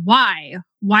 Why?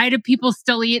 Why do people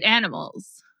still eat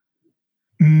animals?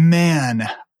 Man,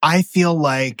 I feel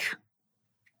like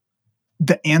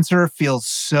the answer feels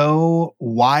so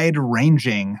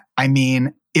wide-ranging. I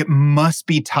mean, it must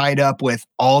be tied up with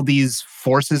all these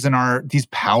forces these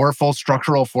powerful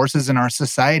structural forces in our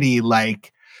society.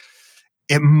 Like,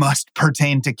 it must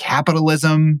pertain to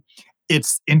capitalism.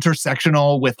 It's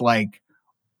intersectional with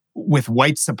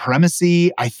white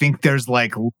supremacy. I think there's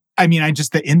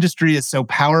the industry is so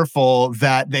powerful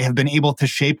that they have been able to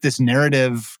shape this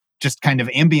narrative just kind of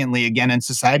ambiently again in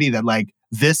society that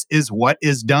this is what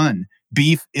is done.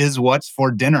 Beef is what's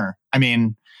for dinner. I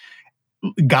mean,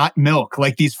 got milk.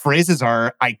 These phrases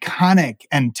are iconic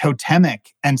and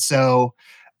totemic. And so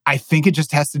I think it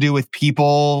just has to do with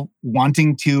people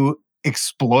wanting to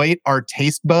exploit our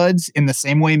taste buds in the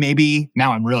same way, maybe,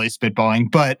 now I'm really spitballing,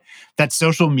 but that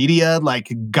social media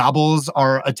gobbles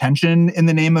our attention in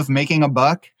the name of making a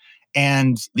buck.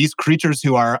 And these creatures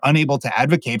who are unable to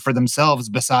advocate for themselves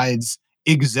besides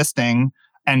existing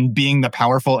and being the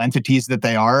powerful entities that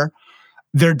they are,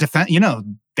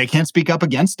 they can't speak up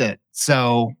against it.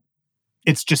 So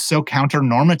it's just so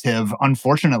counter-normative,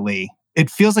 unfortunately. It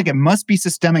feels like it must be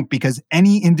systemic because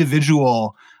any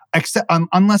individual,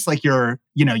 unless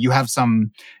you have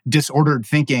some disordered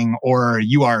thinking or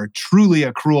you are truly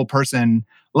a cruel person,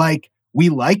 we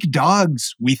like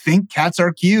dogs, we think cats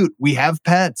are cute, we have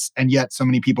pets, and yet so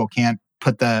many people can't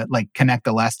connect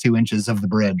the last 2 inches of the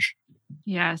bridge.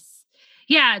 Yes.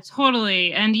 Yeah,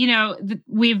 totally. And,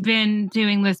 we've been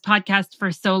doing this podcast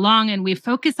for so long and we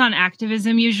focus on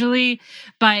activism usually,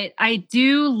 but I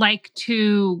do like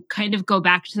to kind of go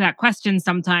back to that question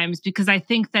sometimes, because I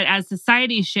think that as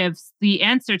society shifts, the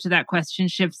answer to that question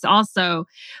shifts also.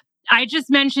 I just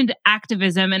mentioned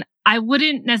activism, and I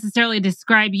wouldn't necessarily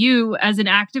describe you as an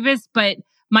activist, but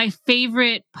my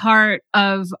favorite part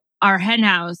of our hen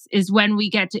house is when we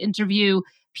get to interview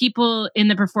people in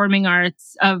the performing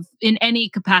arts in any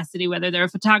capacity, whether they're a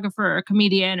photographer or a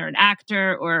comedian or an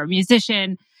actor or a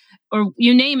musician or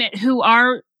you name it, who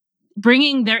are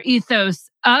bringing their ethos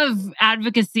of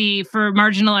advocacy for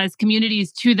marginalized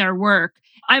communities to their work.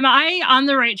 Am I on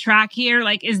the right track here?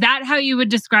 Is that how you would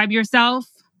describe yourself?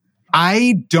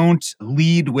 I don't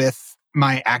lead with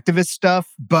my activist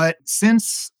stuff, but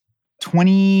since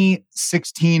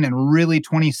 2016 and really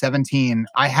 2017,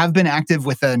 I have been active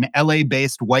with an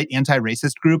LA-based white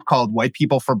anti-racist group called White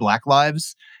People for Black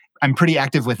Lives. I'm pretty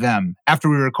active with them. After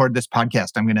we record this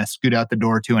podcast, I'm going to scoot out the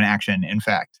door to an action, in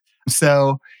fact.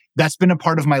 So that's been a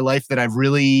part of my life that I've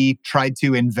really tried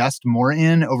to invest more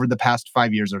in over the past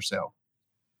 5 years or so.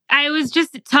 I was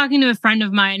just talking to a friend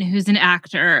of mine who's an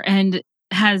actor and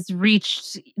has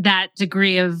reached that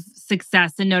degree of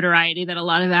success and notoriety that a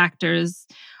lot of actors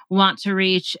want to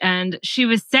reach. And she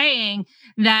was saying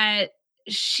that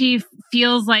she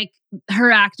feels like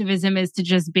her activism is to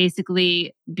just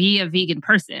basically be a vegan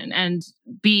person and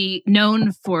be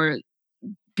known for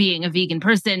being a vegan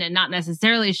person and not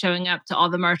necessarily showing up to all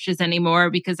the marches anymore,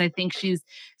 because I think she's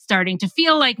starting to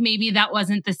feel like maybe that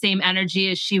wasn't the same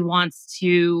energy as she wants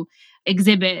to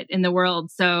exhibit in the world.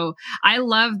 So I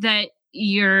love that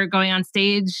you're going on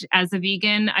stage as a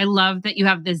vegan. I love that you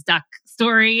have this duck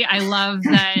story. I love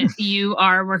that you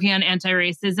are working on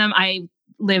anti-racism. I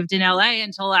lived in LA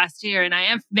until last year, and I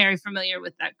am very familiar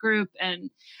with that group. And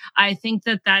I think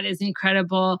that that is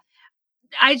incredible.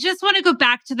 I just want to go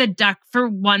back to the duck for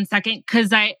 1 second,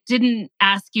 because I didn't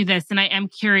ask you this, and I am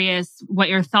curious what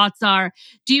your thoughts are.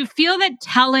 Do you feel that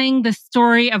telling the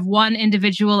story of one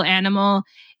individual animal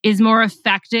is more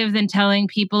effective than telling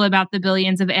people about the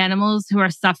billions of animals who are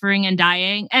suffering and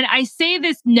dying? And I say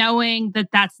this knowing that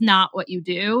that's not what you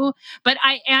do, but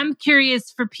I am curious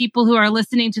for people who are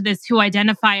listening to this who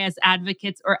identify as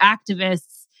advocates or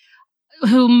activists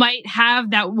who might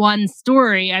have that one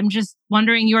story. I'm just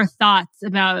wondering your thoughts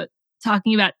about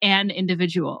talking about an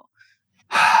individual.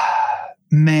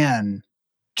 Man,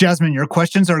 Jasmine, your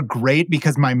questions are great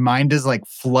because my mind is like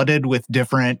flooded with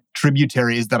different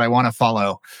tributaries that I want to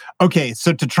follow. Okay,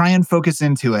 so to try and focus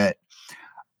into it,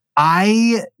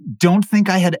 I don't think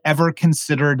I had ever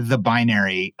considered the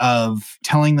binary of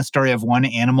telling the story of one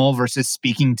animal versus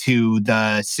speaking to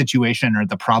the situation or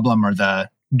the problem or the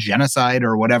genocide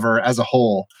or whatever as a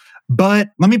whole. But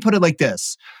let me put it like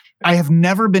this. I have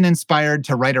never been inspired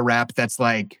to write a rap that's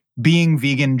like, being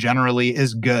vegan generally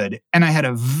is good. And I had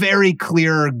a very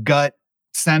clear gut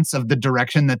sense of the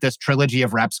direction that this trilogy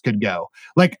of raps could go.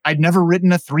 Like, I'd never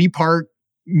written a 3-part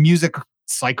music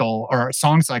cycle or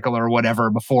song cycle or whatever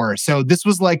before. So this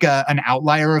was like an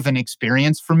outlier of an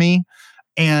experience for me.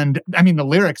 And I mean, the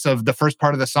lyrics of the first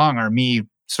part of the song are me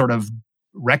sort of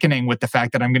reckoning with the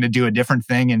fact that I'm going to do a different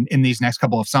thing in these next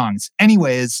couple of songs.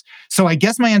 Anyways, so I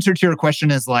guess my answer to your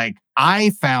question is like,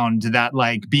 I found that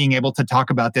like being able to talk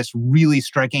about this really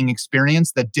striking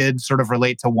experience that did sort of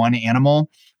relate to one animal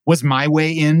was my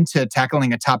way into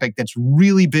tackling a topic that's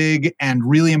really big and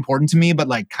really important to me, but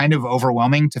like kind of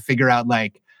overwhelming to figure out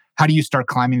like, how do you start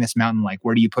climbing this mountain? Like,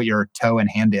 where do you put your toe and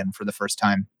hand in for the first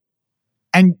time?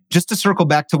 And just to circle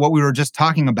back to what we were just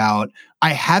talking about,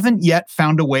 I haven't yet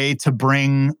found a way to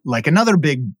bring like another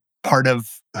big part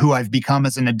of who I've become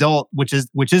as an adult, which is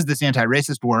this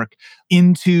anti-racist work,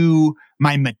 into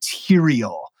my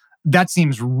material. That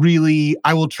seems really,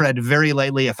 I will tread very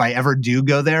lightly if I ever do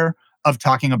go there, of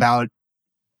talking about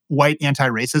white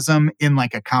anti-racism in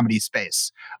like a comedy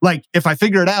space. Like, if I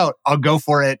figure it out, I'll go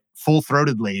for it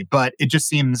full-throatedly, but it just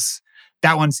seems,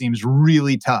 that one seems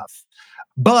really tough.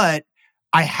 But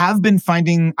I've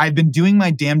been doing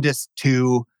my damnedest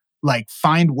to like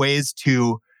find ways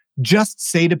to just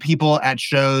say to people at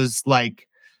shows, like,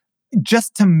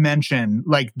 just to mention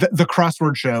like the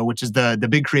Crossword Show, which is the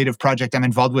big creative project I'm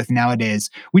involved with nowadays.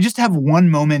 We just have one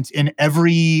moment in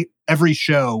every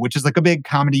show, which is like a big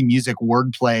comedy music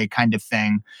wordplay kind of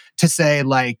thing, to say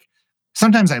like,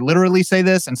 sometimes I literally say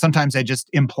this and sometimes I just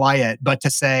imply it, but to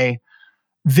say,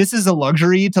 this is a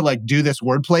luxury to like do this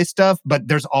wordplay stuff, but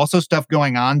there's also stuff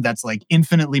going on that's like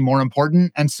infinitely more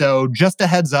important. And so just a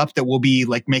heads up that we'll be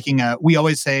like we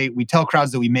always say, we tell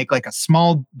crowds that we make like a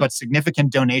small but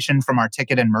significant donation from our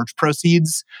ticket and merch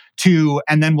proceeds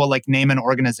and then we'll like name an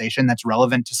organization that's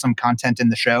relevant to some content in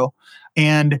the show.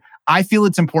 And I feel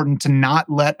it's important to not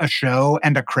let a show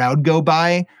and a crowd go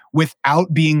by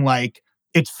without being like,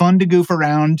 it's fun to goof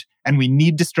around and we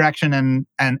need distraction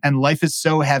and life is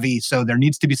so heavy. So there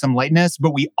needs to be some lightness,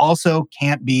 but we also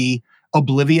can't be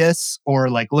oblivious or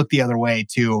like look the other way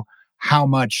to how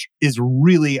much is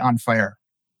really on fire.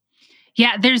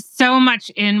 Yeah, there's so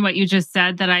much in what you just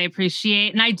said that I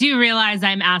appreciate. And I do realize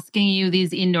I'm asking you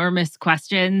these enormous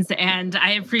questions, and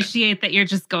I appreciate that you're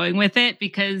just going with it,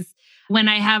 because when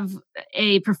I have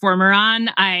a performer on,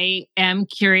 I am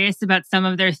curious about some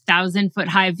of their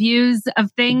 1,000-foot-high views of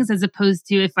things, as opposed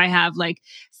to if I have like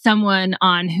someone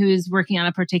on who's working on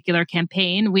a particular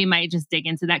campaign, we might just dig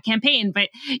into that campaign. But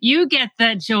you get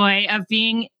the joy of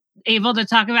being able to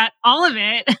talk about all of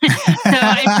it. So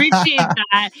I appreciate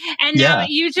that. And now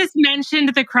you just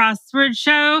mentioned the Crossword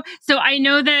Show. So I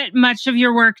know that much of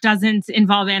your work doesn't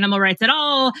involve animal rights at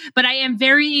all, but I am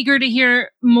very eager to hear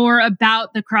more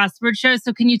about the Crossword Show.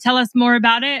 So can you tell us more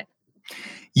about it?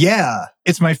 Yeah,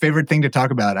 it's my favorite thing to talk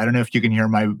about. I don't know if you can hear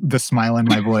the smile in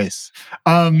my voice.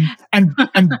 And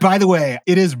by the way,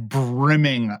 it is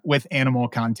brimming with animal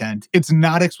content. It's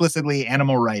not explicitly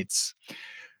animal rights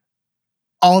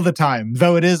all the time,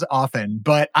 though it is often.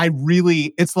 But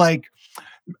it's like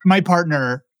my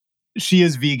partner, she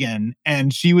is vegan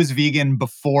and she was vegan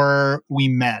before we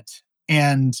met.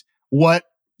 And what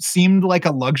seemed like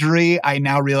a luxury, I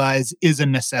now realize is a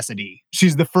necessity.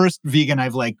 She's the first vegan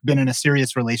I've like been in a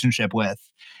serious relationship with.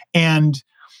 And,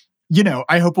 you know,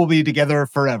 I hope we'll be together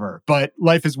forever, but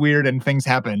life is weird and things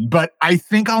happen. But I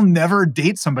think I'll never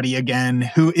date somebody again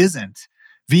who isn't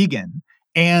vegan.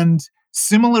 And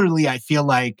similarly, I feel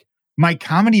like my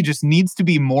comedy just needs to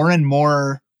be more and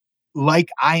more like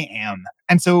I am.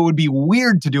 And so it would be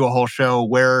weird to do a whole show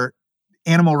where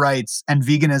animal rights and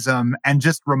veganism and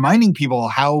just reminding people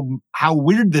how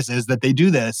weird this is that they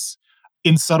do this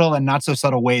in subtle and not so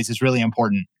subtle ways is really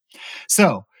important.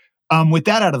 So with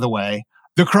that out of the way,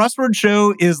 the Crossword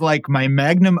Show is like my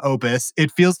magnum opus.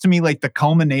 It feels to me like the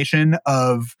culmination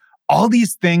of all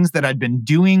these things that I'd been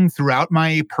doing throughout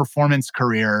my performance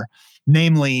career,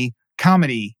 namely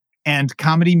comedy and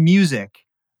comedy music,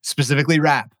 specifically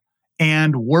rap,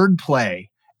 and wordplay,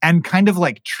 and kind of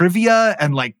like trivia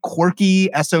and like quirky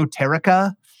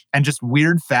esoterica and just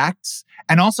weird facts,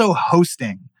 and also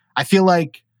hosting. I feel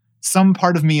like some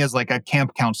part of me is like a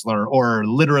camp counselor or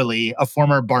literally a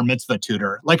former bar mitzvah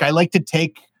tutor. Like I like to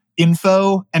take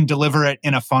info and deliver it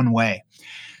in a fun way.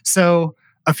 So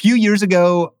a few years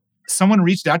ago, someone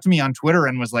reached out to me on Twitter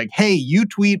and was like, hey, you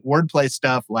tweet wordplay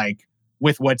stuff like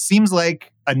with what seems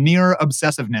like a near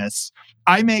obsessiveness.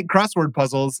 I make crossword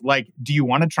puzzles. Like, do you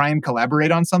want to try and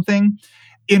collaborate on something?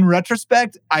 In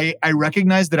retrospect, I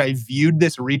recognize that I viewed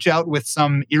this reach out with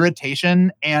some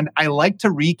irritation, and I like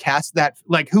to recast that,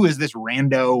 like, who is this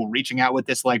rando reaching out with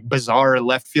this like bizarre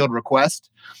left field request?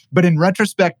 But in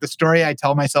retrospect, the story I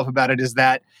tell myself about it is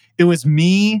that it was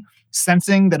me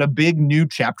sensing that a big new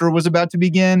chapter was about to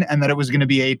begin and that it was going to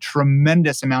be a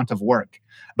tremendous amount of work.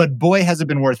 But boy, has it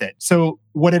been worth it. So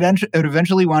what it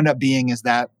eventually wound up being is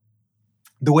that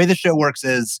the way the show works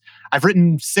is I've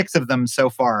written 6 of them so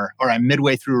far, or I'm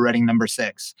midway through writing number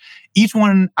 6. Each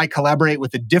one I collaborate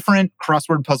with a different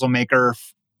crossword puzzle maker.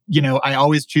 You know, I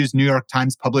always choose New York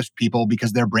Times published people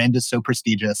because their brand is so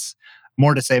prestigious.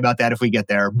 More to say about that if we get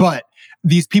there. But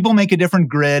these people make a different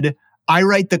grid. I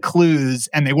write the clues,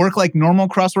 and they work like normal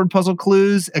crossword puzzle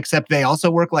clues, except they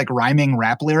also work like rhyming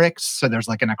rap lyrics. So there's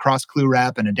like an across clue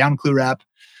rap and a down clue rap.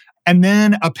 And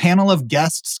then a panel of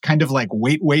guests, kind of like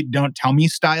wait, don't tell me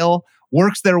style,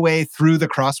 works their way through the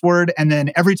crossword. And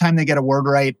then every time they get a word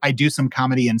right, I do some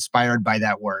comedy inspired by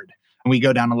that word. And we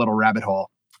go down a little rabbit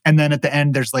hole. And then at the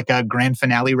end, there's like a grand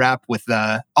finale rap with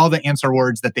all the answer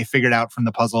words that they figured out from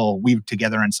the puzzle weaved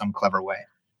together in some clever way.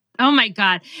 Oh my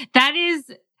God. That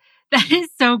is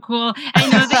so cool. I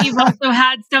know that you've also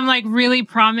had some like really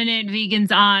prominent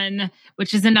vegans on,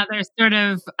 which is another sort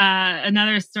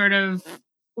of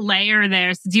layer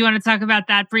there. So do you want to talk about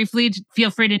that briefly?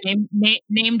 Feel free to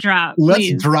name drop.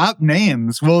 Please. Let's drop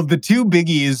names. Well, the 2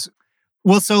 biggies.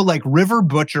 Well, so like River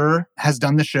Butcher has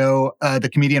done the show. The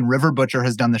comedian River Butcher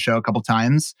has done the show a couple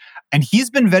times, and he's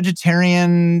been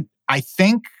vegetarian. I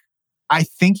think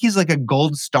he's like a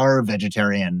gold star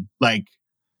vegetarian. Like,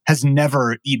 has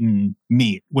never eaten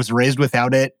meat, was raised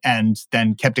without it, and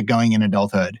then kept it going in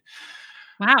adulthood.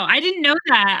 Wow, I didn't know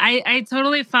that. I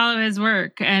totally follow his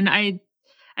work, and I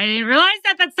didn't realize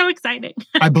that. That's so exciting.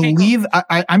 I believe cool.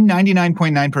 I'm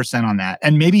 99.9% on that.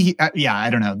 And maybe, I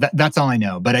don't know. That's all I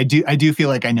know. But I do feel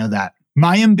like I know that.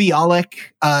 Mayim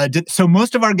Bialik. So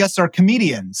most of our guests are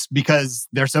comedians because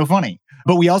they're so funny.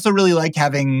 But we also really like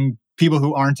having people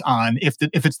who aren't on if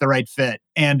it's the right fit.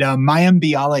 And Mayim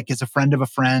Bialik is a friend of a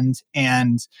friend.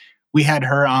 And we had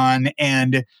her on,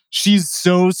 and she's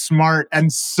so smart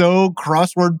and so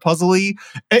crossword puzzly.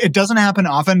 It doesn't happen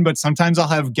often, but sometimes I'll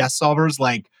have guest solvers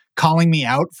like calling me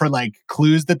out for like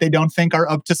clues that they don't think are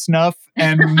up to snuff.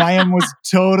 And Mayim was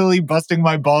totally busting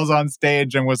my balls on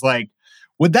stage and was like,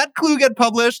 would that clue get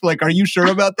published? Like, are you sure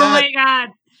about that? Oh my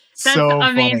God. That's so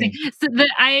amazing. Funny. So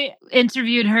I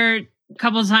interviewed her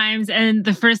couple times, and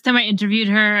the first time I interviewed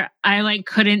her, I like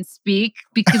couldn't speak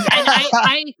because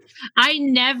I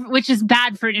never, which is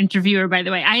bad for an interviewer, by the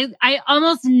way. I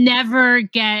almost never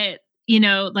get,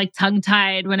 like tongue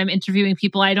tied when I'm interviewing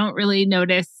people. I don't really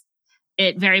notice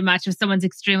it very much. If someone's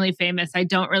extremely famous, I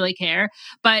don't really care.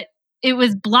 But it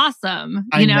was Blossom,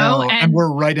 I know, and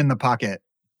we're right in the pocket.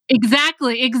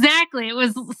 Exactly. It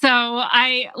was so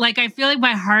I feel like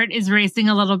my heart is racing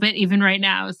a little bit even right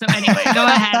now. So anyway, go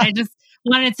ahead. I just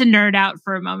wanted to nerd out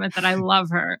for a moment that I love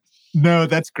her. No,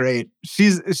 that's great.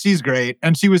 She's great.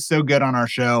 And she was so good on our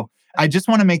show. I just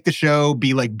want to make the show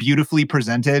be like beautifully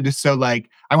presented. So like,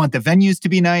 I want the venues to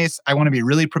be nice. I want to be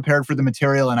really prepared for the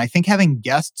material. And I think having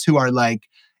guests who are like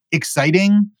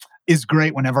exciting is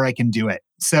great whenever I can do it.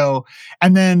 So,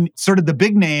 and then sort of the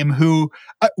big name who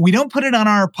we don't put it on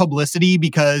our publicity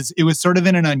because it was sort of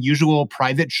in an unusual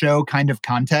private show kind of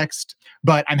context,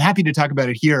 but I'm happy to talk about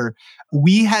it here.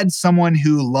 We had someone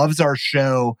who loves our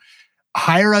show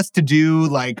hire us to do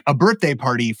like a birthday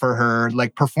party for her,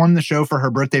 like perform the show for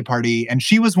her birthday party. And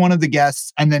she was one of the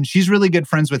guests. And then she's really good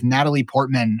friends with Natalie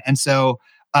Portman. And so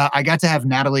I got to have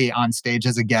Natalie on stage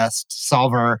as a guest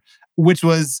solver,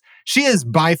 she is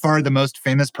by far the most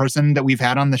famous person that we've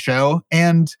had on the show.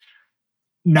 And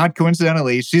not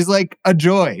coincidentally, she's like a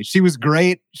joy. She was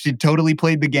great. She totally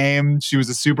played the game. She was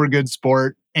a super good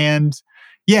sport. And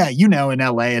yeah, in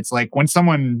LA, it's like when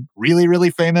someone really, really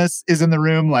famous is in the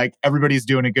room, like everybody's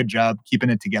doing a good job keeping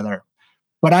it together.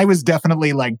 But I was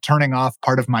definitely like turning off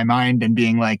part of my mind and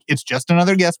being like, it's just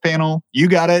another guest panel. You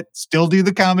got it. Still do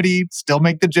the comedy. Still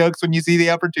make the jokes when you see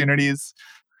the opportunities.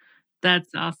 That's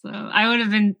awesome. I would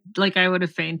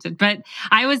have fainted. But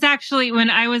I was actually,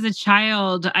 when I was a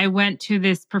child, I went to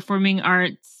this performing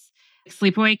arts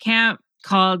sleepaway camp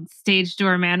called Stage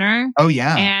Door Manor. Oh,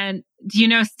 yeah. And do you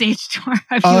know Stage Door?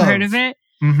 Have you heard of it?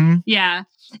 Mm-hmm. Yeah.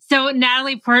 So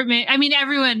Natalie Portman,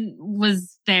 everyone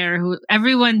was there.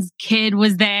 Everyone's kid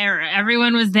was there.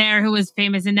 Everyone was there who was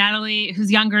famous. And Natalie,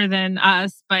 who's younger than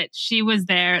us, but she was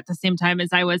there at the same time as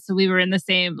I was. So we were in the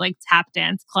same like tap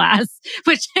dance class,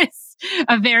 which is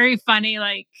a very funny,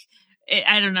 I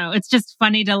don't know. It's just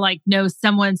funny to like know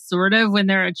someone sort of when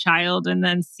they're a child and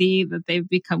then see that they've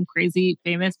become crazy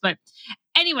famous. But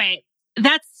anyway,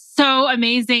 that's so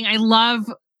amazing. I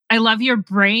love your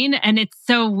brain, and it's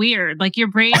so weird. Like your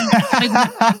brain, but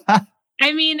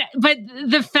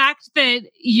the fact that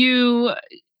you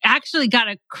actually got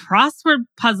a crossword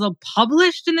puzzle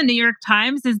published in the New York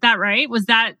Times, is that right? Was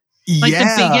that like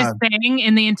the biggest thing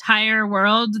in the entire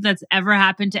world that's ever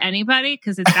happened to anybody?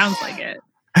 Because it sounds like it.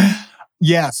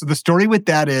 Yeah. So the story with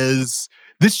that is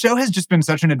this show has just been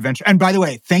such an adventure. And by the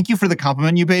way, thank you for the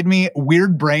compliment you paid me.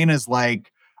 Weird brain is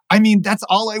like, that's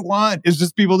all I want is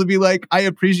just people to be like, I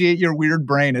appreciate your weird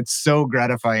brain. It's so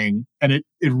gratifying. And it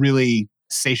really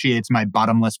satiates my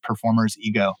bottomless performer's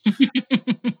ego.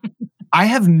 I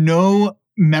have no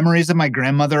memories of my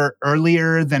grandmother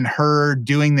earlier than her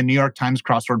doing the New York Times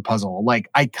crossword puzzle, like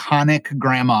iconic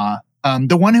grandma.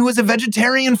 The one who was a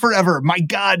vegetarian forever. My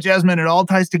God, Jasmine, it all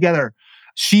ties together.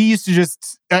 She used to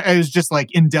I was just like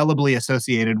indelibly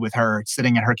associated with her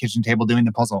sitting at her kitchen table doing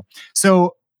the puzzle.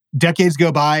 So decades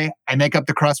go by, I make up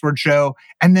the crossword show.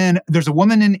 And then there's a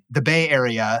woman in the Bay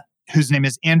Area whose name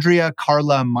is Andrea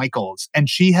Carla Michaels. And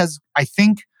she has, I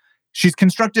think, she's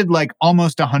constructed like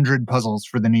almost 100 puzzles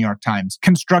for the New York Times.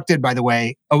 Constructed, by the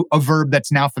way, a verb that's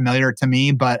now familiar to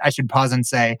me, but I should pause and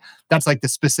say that's like the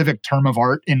specific term of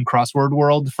art in crossword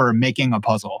world for making a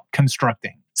puzzle,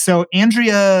 constructing. So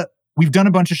Andrea, we've done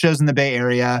a bunch of shows in the Bay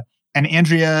Area, and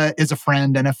Andrea is a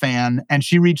friend and a fan, and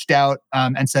she reached out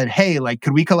and said, hey, like,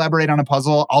 could we collaborate on a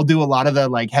puzzle? I'll do a lot of the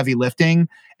like heavy lifting,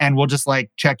 and we'll just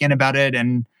like check in about it.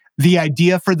 And the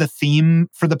idea for the theme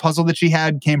for the puzzle that she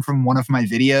had came from one of my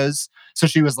videos. So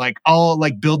she was like, I'll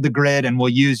like build the grid and we'll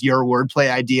use your wordplay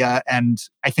idea, and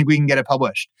I think we can get it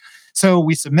published. So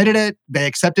we submitted it, they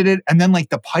accepted it. And then like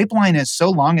the pipeline is so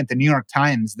long at the New York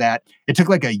Times that it took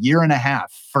like a year and a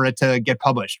half for it to get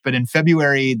published. But in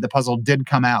February, the puzzle did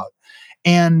come out.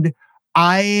 And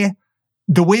the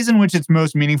ways in which it's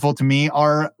most meaningful to me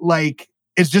are like,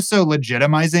 it's just so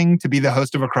legitimizing to be the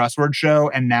host of a crossword show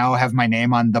and now have my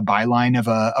name on the byline of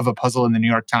a puzzle in the New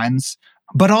York Times.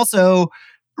 But also,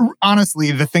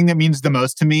 honestly, the thing that means the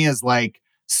most to me is like,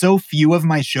 so few of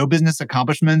my show business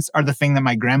accomplishments are the thing that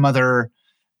my grandmother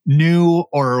knew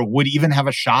or would even have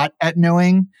a shot at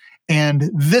knowing. And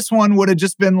this one would have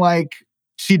just been like,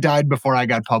 she died before I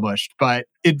got published, but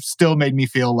it still made me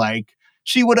feel like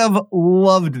she would have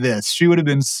loved this. She would have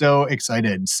been so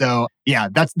excited. So yeah,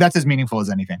 that's as meaningful as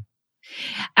anything.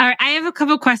 All right, I have a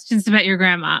couple questions about your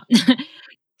grandma.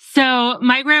 So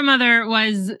my grandmother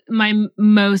was my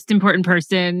most important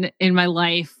person in my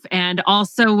life, and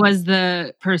also was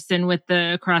the person with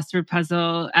the crossword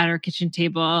puzzle at our kitchen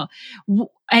table.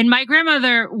 And my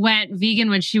grandmother went vegan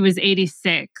when she was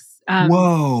 86.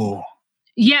 Whoa.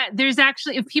 Yeah, there's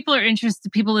actually, if people are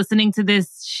interested, people listening to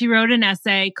this, she wrote an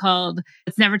essay called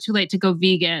It's Never Too Late to Go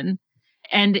Vegan.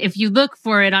 And if you look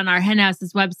for it on our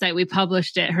Henhouse's website, we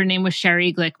published it. Her name was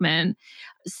Sherry Glickman.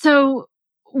 So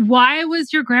why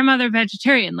was your grandmother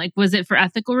vegetarian? Like, was it for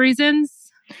ethical reasons?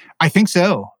 I think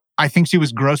so. I think she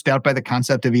was grossed out by the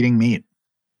concept of eating meat.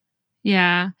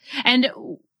 Yeah. And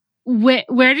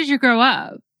where did you grow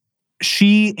up?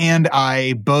 She and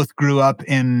I both grew up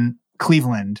in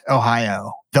Cleveland,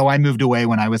 Ohio, though I moved away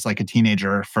when I was like a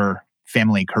teenager for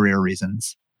family career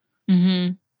reasons.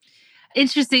 Mm-hmm.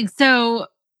 Interesting. So,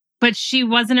 but she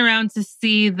wasn't around to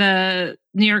see the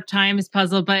New York Times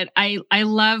puzzle, but I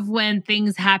love when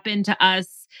things happen to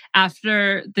us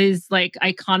after these like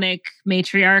iconic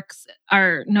matriarchs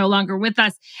are no longer with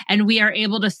us, and we are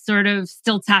able to sort of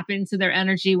still tap into their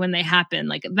energy when they happen.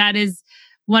 Like that is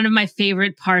one of my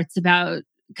favorite parts about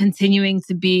continuing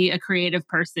to be a creative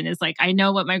person is like, I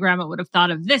know what my grandma would have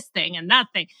thought of this thing and that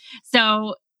thing.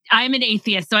 So I'm an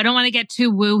atheist, so I don't want to get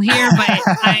too woo here, but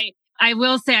I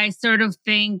will say I sort of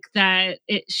think that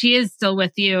she is still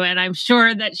with you. And I'm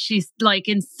sure that she's like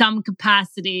in some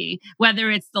capacity, whether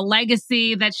it's the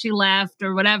legacy that she left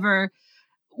or whatever,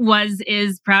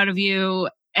 is proud of you.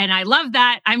 And I love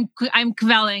that. I'm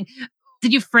cavelling.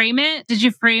 Did you frame it? Did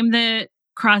you frame the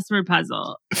crossword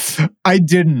puzzle? I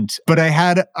didn't, but I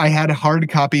had hard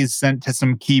copies sent to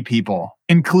some key people,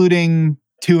 including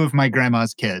two of my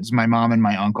grandma's kids, my mom and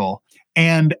my uncle.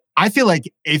 And I feel like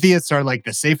atheists are like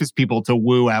the safest people to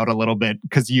woo out a little bit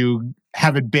because you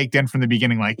have it baked in from the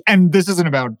beginning, like, and this isn't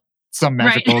about some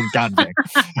magical God thing.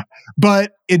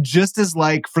 But it just is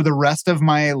like for the rest of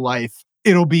my life,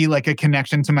 it'll be like a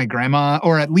connection to my grandma,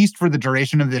 or at least for the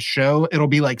duration of this show, it'll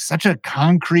be like such a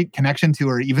concrete connection to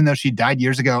her, even though she died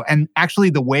years ago. And actually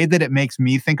the way that it makes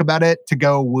me think about it to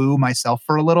go woo myself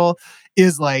for a little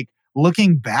is like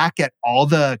looking back at all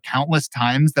the countless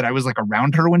times that I was like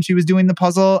around her when she was doing the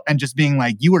puzzle and just being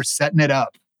like, you were setting it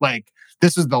up. Like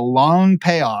this is the long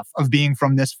payoff of being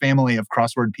from this family of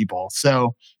crossword people.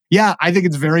 So yeah, I think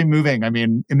it's very moving. I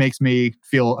mean, it makes me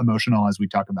feel emotional as we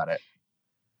talk about it.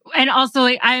 And also,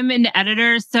 like, I'm an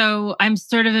editor, so I'm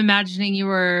sort of imagining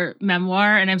your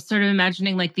memoir, and I'm sort of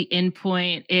imagining like the end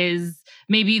point is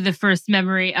maybe the first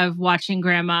memory of watching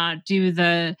grandma do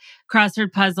the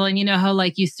crossword puzzle. And you know how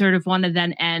like you sort of want to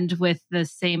then end with the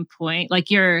same point, like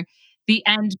the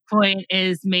end point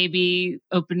is maybe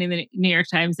opening the New York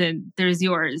Times and there's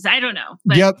yours. I don't know.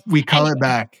 But yep, we call it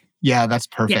back. Yeah, that's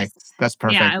perfect. Yes. That's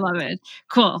perfect. Yeah, I love it.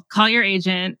 Cool. Call your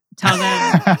agent. Tell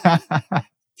them.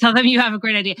 Tell them you have a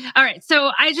great idea. All right. So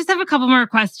I just have a couple more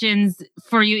questions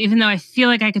for you, even though I feel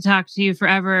like I could talk to you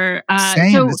forever.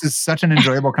 Same. So, this is such an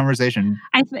enjoyable conversation.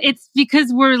 It's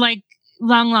because we're like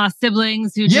long lost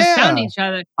siblings who just found each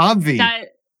other. Obvi.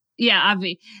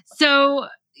 Obvi. So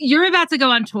you're about to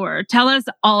go on tour. Tell us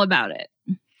all about it.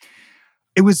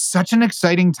 It was such an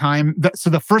exciting time. So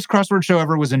the first crossword show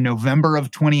ever was in November of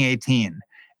 2018.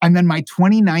 And then my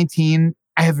 2019,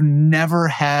 I have never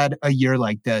had a year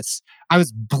like this. I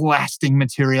was blasting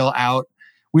material out.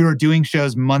 We were doing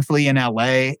shows monthly in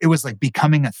LA. It was like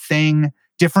becoming a thing.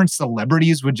 Different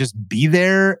celebrities would just be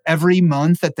there every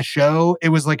month at the show. It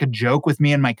was like a joke with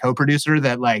me and my co-producer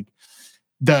that like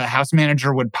the house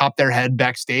manager would pop their head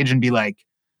backstage and be like,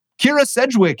 Kira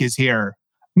Sedgwick is here.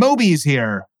 Moby's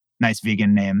here. Nice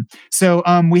vegan name. So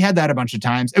we had that a bunch of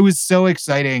times. It was so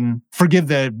exciting. Forgive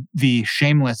the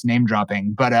shameless name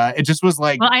dropping, but it just was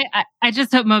like. Well, I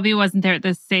just hope Moby wasn't there at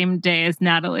the same day as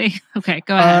Natalie. Okay,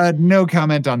 go ahead. No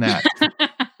comment on that.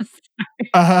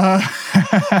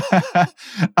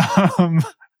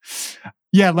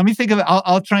 Yeah, let me think of it.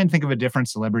 I'll try and think of a different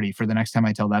celebrity for the next time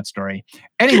I tell that story.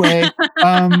 Anyway,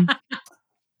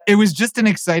 it was just an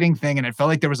exciting thing, and it felt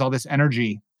like there was all this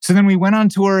energy. So then we went on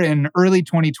tour in early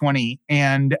 2020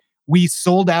 and we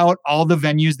sold out all the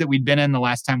venues that we'd been in the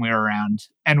last time we were around.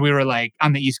 And we were like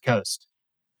on the East Coast.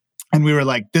 And we were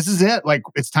like, this is it. Like,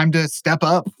 it's time to step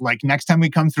up. Like next time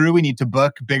we come through, we need to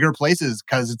book bigger places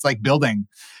because it's like building.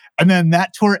 And then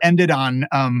that tour ended on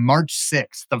March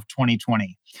 6th of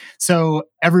 2020. So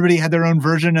everybody had their own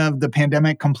version of the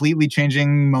pandemic completely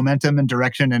changing momentum and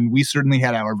direction. And we certainly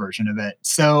had our version of it.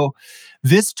 So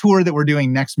this tour that we're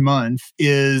doing next month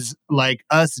is like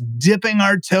us dipping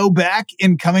our toe back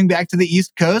in coming back to the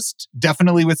East Coast,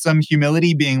 definitely with some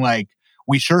humility, being like,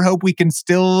 we sure hope we can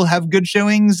still have good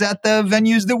showings at the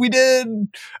venues that we did.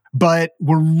 But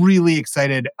we're really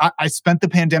excited. I spent the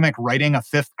pandemic writing a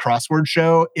 5th crossword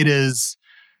show. It is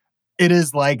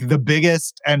like the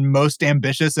biggest and most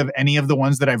ambitious of any of the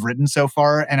ones that I've written so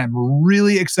far. And I'm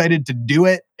really excited to do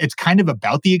it. It's kind of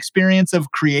about the experience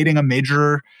of creating a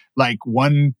major, like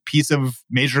one piece of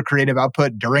major creative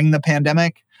output during the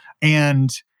pandemic. And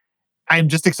I'm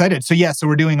just excited. So yeah, so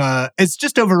we're doing it's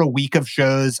just over a week of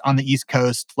shows on the East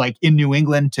Coast, like in New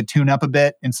England to tune up a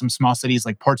bit in some small cities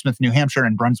like Portsmouth, New Hampshire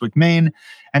and Brunswick, Maine.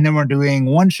 And then we're doing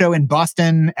one show in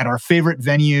Boston at our favorite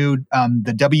venue,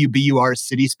 the WBUR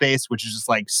City Space, which is just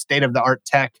like state-of-the-art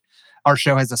tech. Our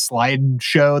show has a slide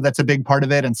show that's a big part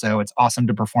of it. And so it's awesome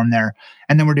to perform there.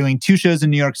 And then we're doing 2 shows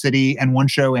in New York City and 1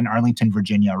 show in Arlington,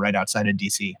 Virginia, right outside of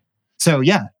DC. So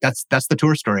yeah, that's the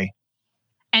tour story.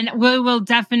 And we will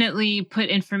definitely put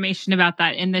information about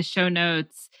that in the show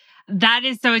notes. That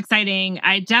is so exciting.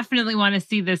 I definitely want to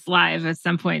see this live at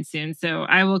some point soon. So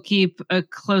I will keep a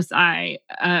close eye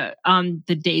on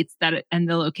the dates and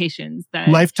the locations.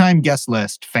 Lifetime guest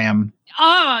list, fam.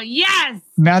 Oh, yes.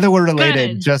 Now that we're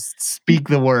related, just speak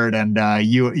the word and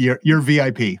you're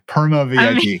VIP, perma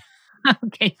VIP.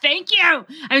 Okay, thank you.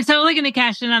 I'm totally going to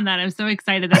cash in on that. I'm so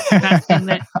excited. That's the best thing,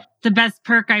 the best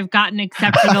perk I've gotten,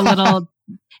 except for the little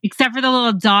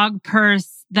dog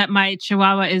purse that my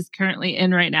Chihuahua is currently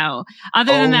in right now.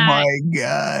 Other than that, oh my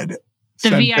God, the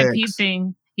VIP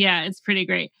thing. Yeah, it's pretty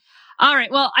great. All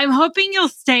right. Well, I'm hoping you'll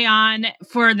stay on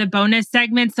for the bonus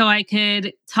segment so I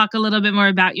could talk a little bit more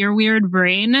about your weird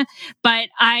brain. But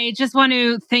I just want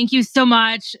to thank you so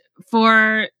much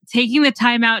for taking the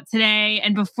time out today.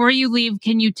 And before you leave,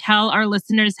 can you tell our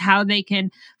listeners how they can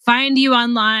find you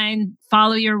online,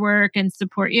 follow your work, and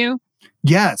support you?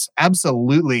 Yes,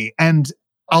 absolutely. And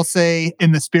I'll say,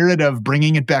 in the spirit of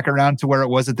bringing it back around to where it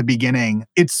was at the beginning,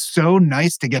 it's so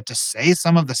nice to get to say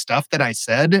some of the stuff that I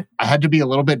said. I had to be a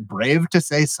little bit brave to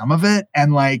say some of it.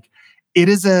 And like,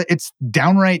 it's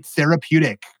downright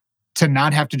therapeutic to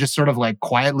not have to just sort of like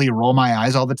quietly roll my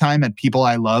eyes all the time at people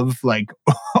I love, like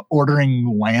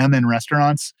ordering lamb in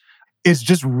restaurants. It's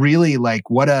just really like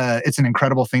it's an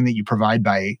incredible thing that you provide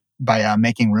by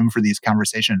making room for these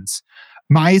conversations.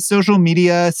 My social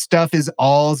media stuff is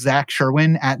all Zach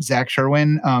Sherwin, at Zach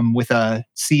Sherwin, with a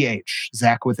CH,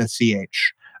 Zach with a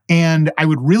CH. And I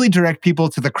would really direct people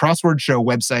to the Crossword Show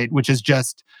website, which is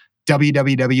just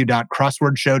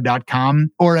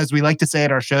www.crosswordshow.com, or as we like to say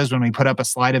at our shows when we put up a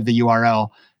slide of the URL,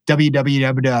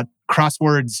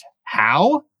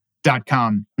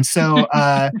 www.crosswordshow.com. So,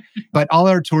 but all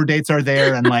our tour dates are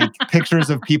there, and like pictures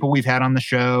of people we've had on the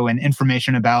show and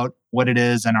information about what it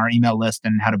is and our email list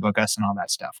and how to book us and all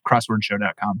that stuff.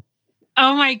 Crosswordshow.com.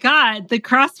 Oh my God, the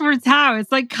Crosswords How.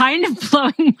 It's like kind of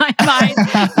blowing my mind.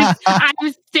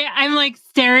 I'm like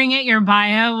staring at your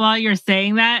bio while you're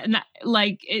saying that. And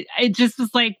like, it just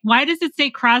was like, why does it say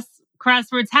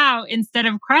Crosswords How instead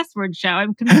of Crossword Show?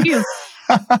 I'm confused.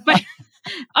 But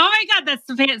oh my God, that's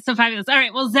so fabulous. All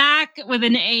right. Well, Zach with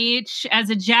an H, as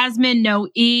a Jasmine, no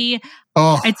E.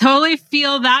 Oh. I totally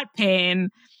feel that pain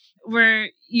where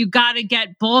you got to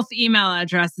get both email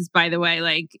addresses, by the way.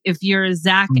 Like if you're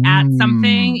Zach at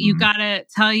something, you got to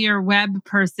tell your web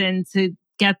person to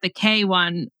get the K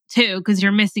one too, because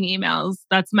you're missing emails.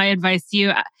 That's my advice to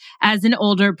you as an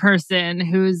older person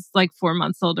who's like 4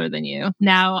 months older than you.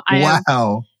 Now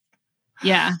Wow.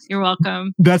 Yeah, you're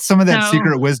welcome. That's some of that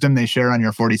secret wisdom they share on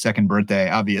your 42nd birthday,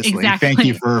 obviously. Exactly. Thank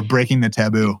you for breaking the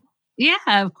taboo. Yeah,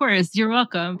 of course. You're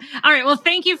welcome. All right. Well,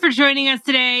 thank you for joining us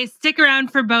today. Stick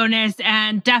around for bonus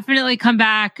and definitely come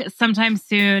back sometime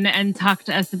soon and talk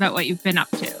to us about what you've been up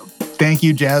to. Thank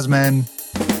you, Jasmine.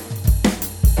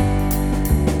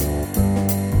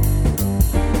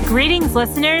 Greetings,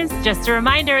 listeners. Just a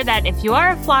reminder that if you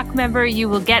are a Flock member, you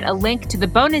will get a link to the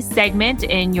bonus segment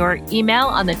in your email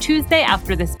on the Tuesday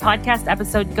after this podcast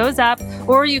episode goes up,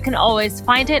 or you can always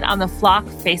find it on the Flock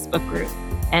Facebook group.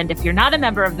 And if you're not a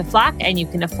member of the Flock and you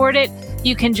can afford it,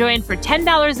 you can join for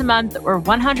 $10 a month or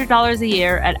 $100 a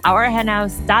year at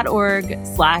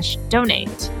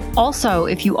ourhenhouse.org/donate. Also,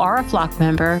 if you are a Flock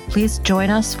member, please join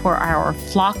us for our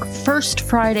Flock First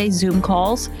Friday Zoom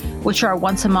calls, which are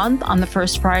once a month on the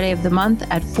first Friday of the month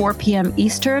at 4 p.m.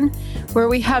 Eastern, where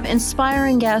we have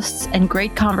inspiring guests and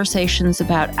great conversations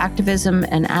about activism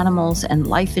and animals and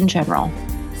life in general.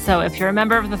 So if you're a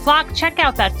member of the Flock, check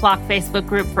out that Flock Facebook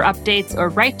group for updates or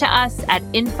write to us at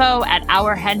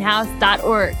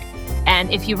info@ourhenhouse.org.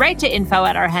 And if you write to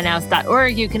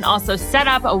info@ourhenhouse.org, you can also set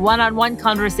up a one-on-one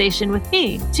conversation with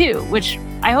me too, which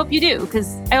I hope you do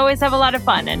because I always have a lot of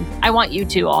fun and I want you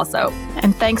to also.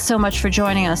 And thanks so much for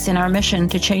joining us in our mission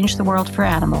to change the world for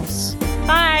animals.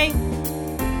 Bye.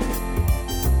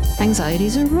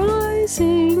 Anxieties are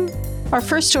rising. Our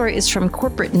first story is from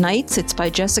Corporate Knights. It's by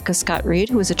Jessica Scott Reed,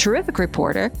 who is a terrific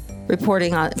reporter,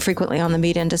 reporting frequently on the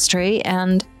meat industry,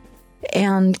 and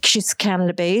she's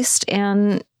Canada-based.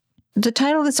 And the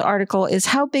title of this article is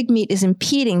How Big Meat is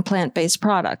Impeding Plant-Based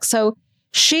Products. So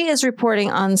she is reporting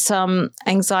on some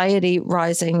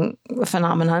anxiety-rising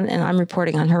phenomenon, and I'm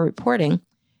reporting on her reporting.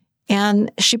 And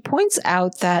she points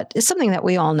out that it's something that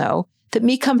we all know, that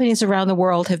meat companies around the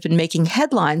world have been making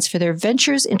headlines for their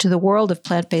ventures into the world of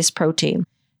plant-based protein.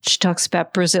 She talks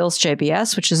about Brazil's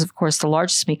JBS, which is, of course, the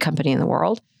largest meat company in the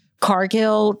world.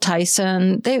 Cargill,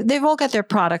 Tyson, they've all got their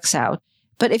products out.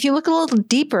 But if you look a little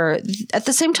deeper, at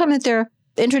the same time that they're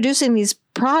introducing these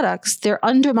products, they're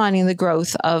undermining the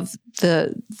growth of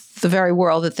the very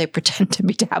world that they pretend to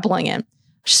be dabbling in.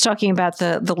 She's talking about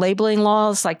the labeling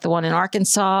laws, like the one in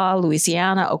Arkansas,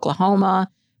 Louisiana, Oklahoma,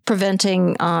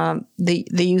 preventing the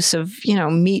use of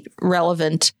meat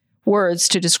relevant words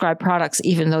to describe products,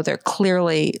 even though they're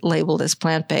clearly labeled as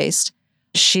plant-based.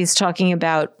 She's talking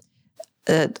about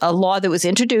a law that was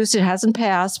introduced. It hasn't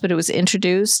passed, but it was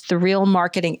introduced. The Real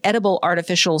Marketing Edible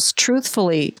Artificials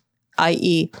Truthfully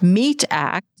i.e. Meat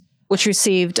Act, which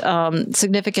received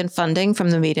significant funding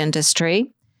from the meat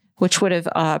industry, which would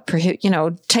have,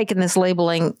 taken this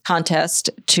labeling contest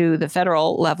to the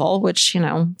federal level, which,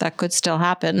 that could still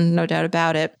happen, no doubt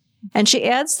about it. And she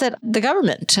adds that the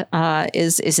government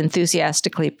is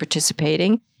enthusiastically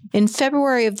participating. In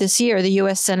February of this year, the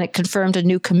U.S. Senate confirmed a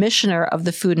new commissioner of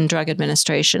the Food and Drug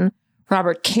Administration,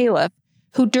 Robert Califf,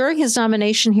 who during his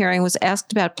nomination hearing was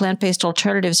asked about plant-based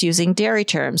alternatives using dairy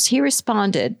terms. He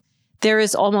responded, "There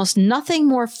is almost nothing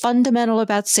more fundamental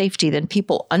about safety than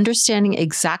people understanding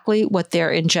exactly what they're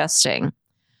ingesting."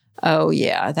 Oh,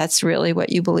 yeah, that's really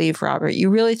what you believe, Robert. You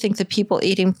really think the people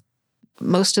eating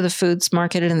most of the foods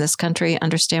marketed in this country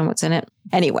understand what's in it?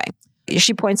 Anyway,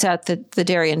 she points out that the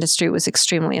dairy industry was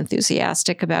extremely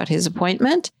enthusiastic about his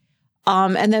appointment.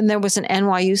 And then there was an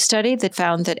NYU study that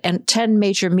found that 10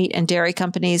 major meat and dairy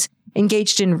companies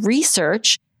engaged in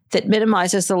research that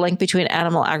minimizes the link between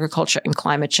animal agriculture and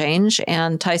climate change.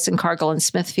 And Tyson, Cargill, and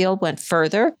Smithfield went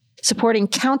further, supporting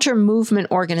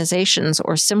counter-movement organizations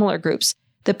or similar groups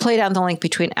that play down the link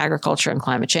between agriculture and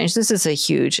climate change. This is a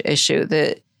huge issue.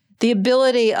 The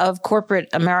ability of corporate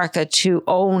America to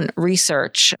own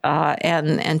research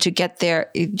and to get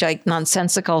their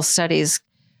nonsensical studies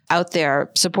out there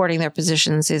supporting their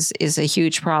positions is a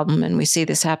huge problem. And we see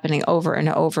this happening over and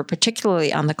over,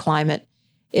 particularly on the climate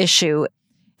issue.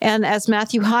 And as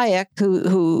Matthew Hayek,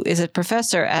 who is a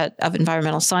professor of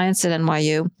environmental science at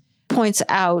NYU, points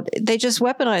out, they just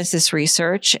weaponize this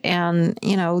research. And,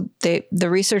 the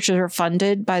researchers are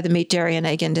funded by the meat, dairy, and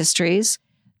egg industries.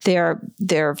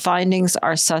 Their findings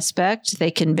are suspect.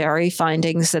 They can bury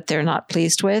findings that they're not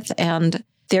pleased with. And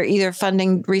they're either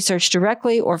funding research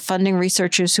directly or funding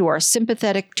researchers who are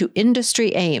sympathetic to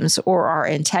industry aims or are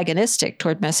antagonistic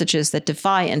toward messages that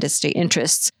defy industry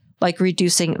interests, like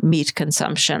reducing meat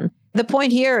consumption. The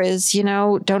point here is,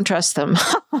 don't trust them.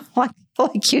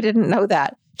 like you didn't know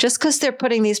that. Just because they're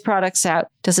putting these products out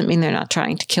doesn't mean they're not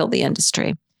trying to kill the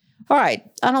industry. All right,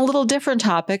 on a little different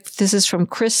topic, this is from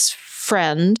Chris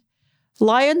Friend.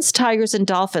 Lions, tigers, and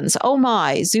dolphins. Oh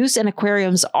my, zoos and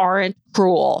aquariums aren't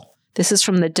cruel. This is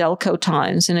from the Delco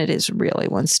Times, and it is really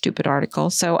one stupid article.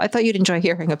 So I thought you'd enjoy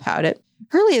hearing about it.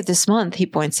 Earlier this month, he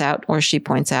points out, or she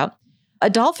points out, a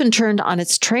dolphin turned on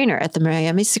its trainer at the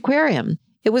Miami Aquarium.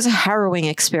 It was a harrowing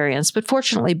experience, but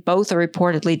fortunately, both are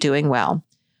reportedly doing well.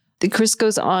 Chris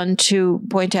goes on to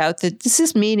point out that this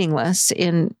is meaningless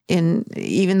in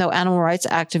even though animal rights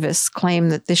activists claim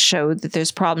that this showed that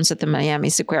there's problems at the Miami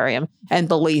Aquarium. And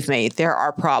believe me, there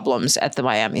are problems at the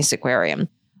Miami Aquarium.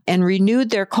 And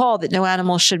renewed their call that no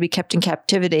animals should be kept in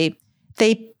captivity.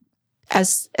 They,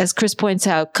 as Chris points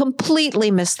out,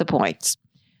 completely missed the points.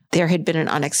 There had been an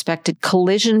unexpected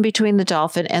collision between the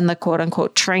dolphin and the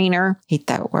quote-unquote trainer. Hate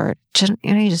that word.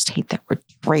 I just hate that word,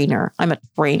 trainer. I'm a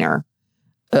trainer.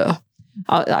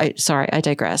 I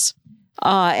digress.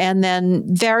 And then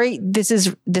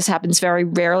this happens very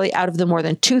rarely out of the more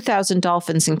than 2,000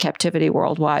 dolphins in captivity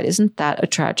worldwide. Isn't that a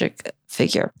tragic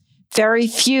figure? Very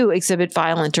few exhibit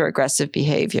violent or aggressive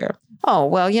behavior. Oh,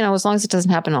 well, as long as it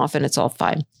doesn't happen often, it's all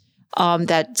fine.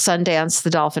 That Sundance, the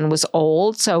dolphin, was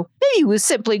old, so maybe he was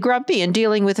simply grumpy and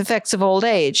dealing with effects of old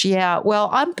age. Yeah, well,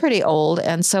 I'm pretty old,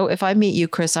 and so if I meet you,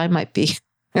 Chris, I might be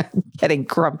getting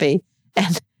grumpy,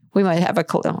 and we might have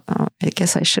I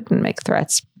guess I shouldn't make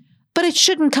threats. But it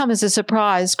shouldn't come as a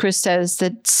surprise, Chris says,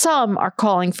 that some are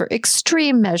calling for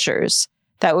extreme measures.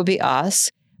 That would be us.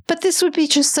 But this would be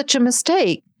just such a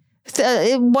mistake.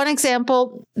 One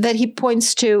example that he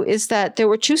points to is that there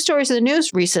were 2 stories in the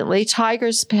news recently,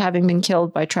 tigers having been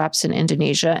killed by traps in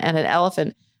Indonesia and an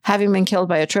elephant having been killed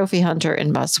by a trophy hunter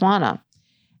in Botswana.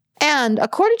 And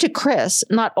according to Chris,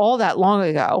 not all that long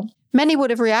ago, many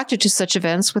would have reacted to such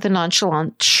events with a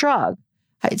nonchalant shrug.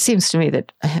 It seems to me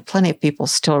that plenty of people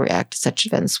still react to such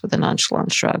events with a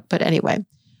nonchalant shrug. But anyway,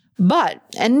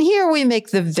 and here we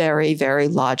make the very, very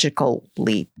logical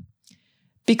leap.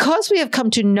 Because we have come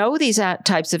to know these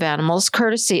types of animals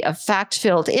courtesy of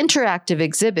fact-filled interactive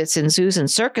exhibits in zoos and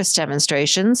circus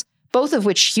demonstrations, both of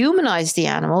which humanize the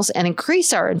animals and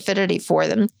increase our affinity for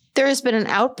them, there has been an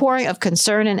outpouring of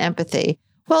concern and empathy.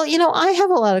 Well, I have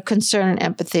a lot of concern and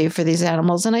empathy for these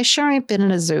animals, and I sure ain't been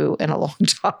in a zoo in a long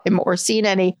time or seen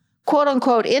any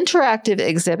quote-unquote interactive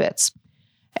exhibits.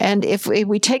 And if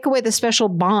we take away the special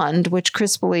bond, which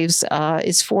Chris believes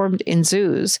is formed in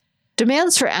zoos,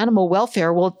 demands for animal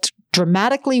welfare will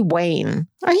dramatically wane.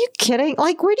 Are you kidding?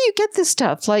 Where do you get this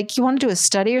stuff? You want to do a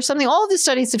study or something? All of the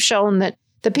studies have shown that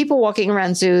the people walking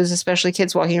around zoos, especially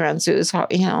kids walking around zoos,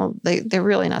 they're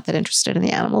really not that interested in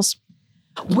the animals.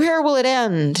 Where will it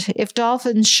end? If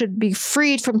dolphins should be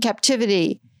freed from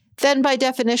captivity, then by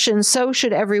definition, so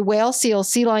should every whale, seal,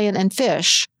 sea lion, and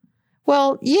fish.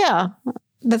 Well, yeah,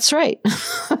 that's right.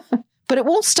 But it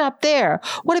won't stop there.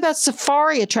 What about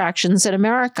safari attractions in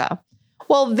America?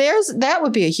 Well, that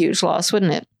would be a huge loss,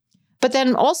 wouldn't it? But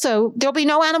then also, there'll be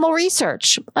no animal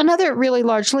research. Another really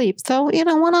large leap, though,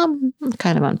 one I'm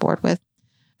kind of on board with.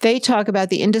 They talk about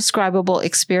the indescribable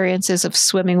experiences of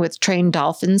swimming with trained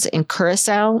dolphins in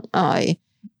Curacao.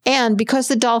 And because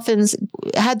the dolphins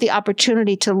had the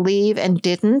opportunity to leave and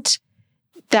didn't,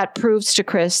 that proves to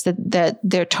Chris that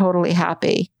they're totally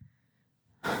happy.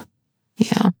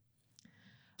 Yeah.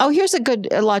 Oh, here's a good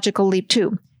logical leap,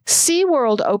 too.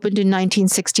 SeaWorld opened in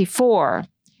 1964,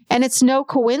 and it's no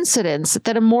coincidence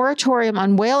that a moratorium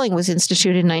on whaling was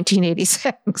instituted in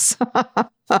 1986.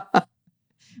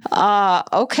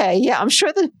 Okay, yeah, I'm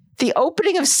sure the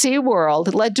opening of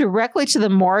SeaWorld led directly to the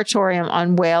moratorium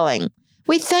on whaling.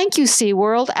 We thank you,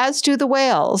 SeaWorld, as do the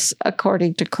whales,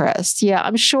 according to Chris. Yeah,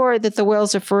 I'm sure that the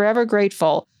whales are forever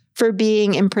grateful for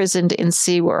being imprisoned in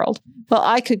SeaWorld. Well,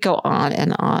 I could go on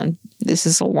and on. This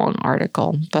is a long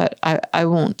article, but I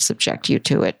won't subject you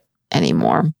to it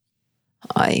anymore.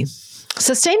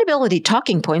 Sustainability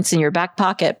talking points in your back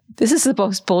pocket. This is the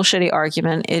most bullshitty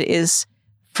argument. It is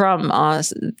from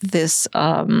this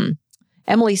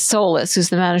Emily Solis, who's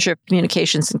the manager of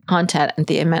communications and content at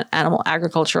the Animal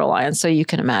Agriculture Alliance. So you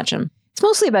can imagine it's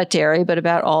mostly about dairy, but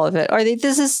about all of it.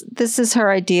 This is her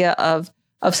idea of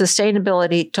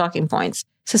sustainability talking points.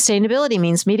 Sustainability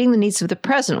means meeting the needs of the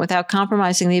present without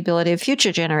compromising the ability of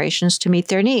future generations to meet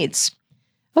their needs.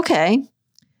 Okay.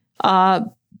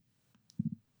 That's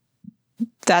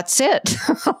it.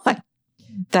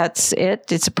 That's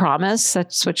it. It's a promise.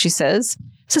 That's what she says.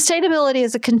 Sustainability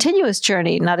is a continuous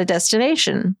journey, not a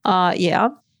destination. Yeah.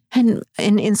 And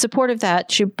in support of that,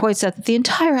 she points out that the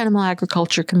entire animal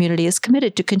agriculture community is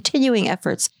committed to continuing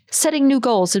efforts, setting new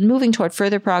goals, and moving toward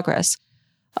further progress.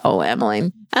 Oh,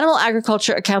 Emily. Animal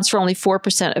agriculture accounts for only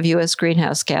 4% of U.S.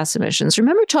 greenhouse gas emissions.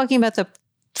 Remember talking about the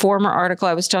former article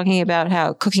I was talking about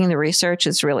how cooking the research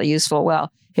is really useful? Well,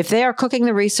 if they are cooking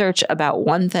the research about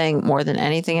one thing more than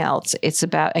anything else,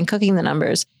 and cooking the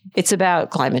numbers, it's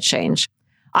about climate change.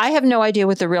 I have no idea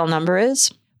what the real number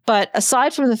is, but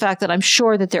aside from the fact that I'm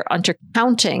sure that they're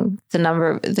undercounting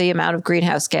the amount of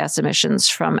greenhouse gas emissions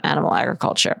from animal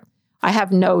agriculture, I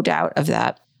have no doubt of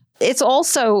that. It's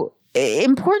also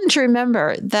important to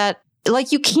remember that,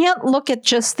 you can't look at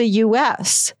just the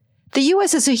U.S. The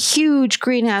U.S. is a huge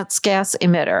greenhouse gas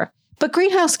emitter, but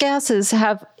greenhouse gases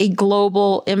have a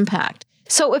global impact.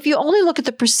 So if you only look at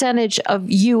the percentage of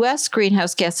U.S.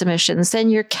 greenhouse gas emissions, then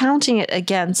you're counting it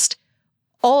against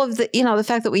all of the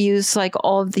fact that we use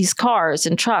all of these cars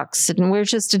and trucks, and we're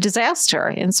just a disaster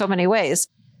in so many ways.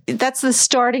 That's the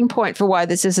starting point for why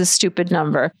this is a stupid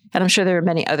number. And I'm sure there are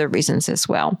many other reasons as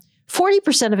well.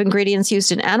 40% of ingredients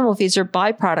used in animal feeds are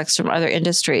byproducts from other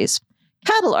industries.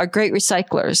 Cattle are great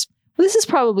recyclers. Well, this is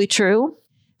probably true.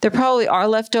 There probably are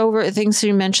leftover things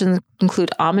you mentioned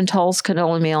include almond hulls,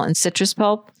 canola meal, and citrus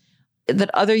pulp.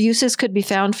 That other uses could be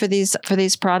found for these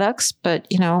products, but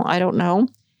I don't know.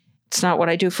 It's not what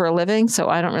I do for a living, so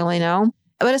I don't really know.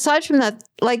 But aside from that,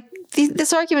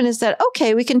 this argument is that,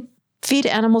 okay, we can feed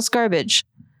animals garbage.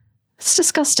 It's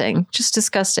disgusting, just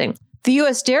disgusting. The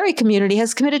U.S. dairy community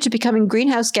has committed to becoming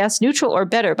greenhouse gas neutral or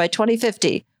better by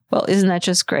 2050. Well, isn't that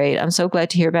just great? I'm so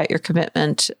glad to hear about your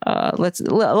commitment.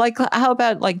 How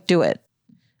about do it?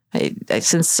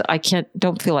 Since I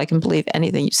don't feel I can believe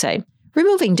anything you say.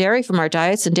 Removing dairy from our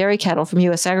diets and dairy cattle from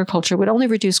U.S. agriculture would only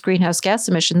reduce greenhouse gas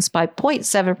emissions by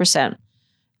 0.7%.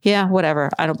 Yeah, whatever.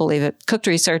 I don't believe it. Cooked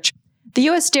research. The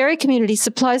U.S. dairy community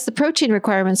supplies the protein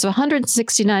requirements of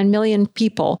 169 million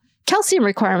people, calcium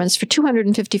requirements for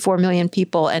 254 million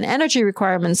people, and energy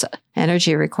requirements.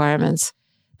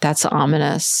 That's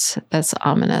ominous.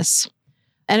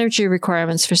 Energy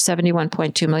requirements for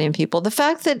 71.2 million people. The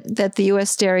fact that the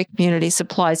U.S. dairy community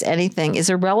supplies anything is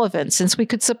irrelevant, since we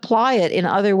could supply it in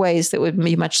other ways that would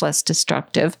be much less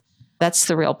destructive. That's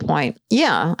the real point.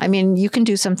 Yeah, I mean, you can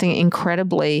do something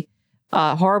incredibly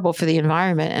horrible for the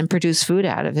environment and produce food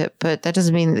out of it, but that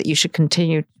doesn't mean that you should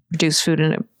continue to produce food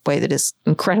in a way that is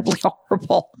incredibly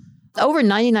horrible. Over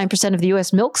 99% of the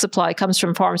U.S. milk supply comes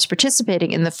from farms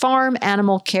participating in the Farm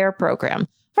Animal Care Program.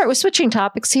 All right, we're switching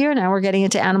topics here. Now we're getting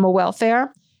into animal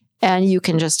welfare. And you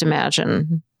can just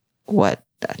imagine what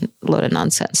a load of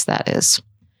nonsense that is.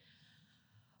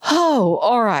 Oh,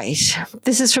 all right.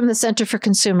 This is from the Center for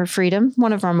Consumer Freedom,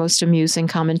 one of our most amusing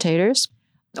commentators.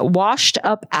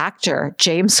 Washed-up actor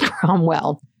James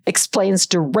Cromwell explains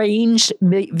deranged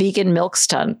vegan milk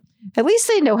stunt. At least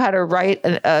they know how to write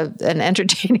an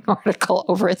entertaining article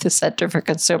over at the Center for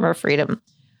Consumer Freedom.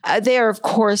 They are, of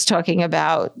course, talking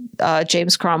about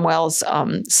James Cromwell's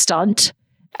stunt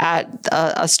at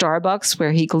a Starbucks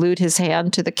where he glued his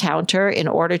hand to the counter in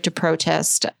order to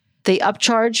protest the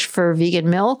upcharge for vegan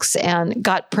milks and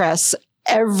got press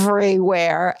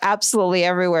everywhere, absolutely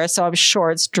everywhere. So I'm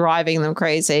sure it's driving them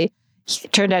crazy.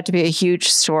 It turned out to be a huge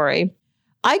story.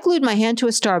 I glued my hand to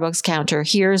a Starbucks counter.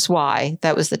 Here's why.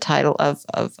 That was the title of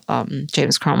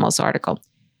James Cromwell's article.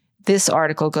 This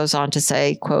article goes on to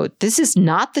say, quote, "This is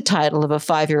not the title of a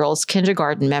 5-year-old's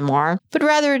kindergarten memoir, but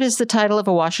rather it is the title of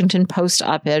a Washington Post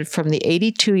op-ed from the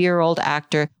 82-year-old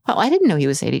actor." Well, I didn't know he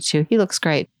was 82. He looks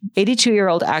great.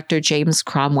 82-year-old actor James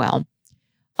Cromwell.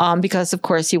 Because, of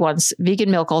course, he wants vegan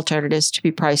milk alternatives to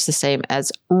be priced the same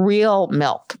as real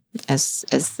milk, as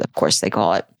of course they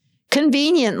call it.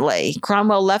 Conveniently,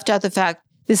 Cromwell left out the fact,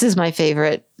 this is my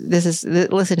favorite,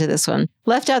 listen to this one,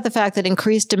 left out the fact that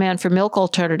increased demand for milk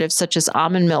alternatives such as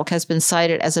almond milk has been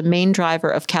cited as a main driver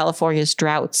of California's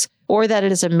droughts, or that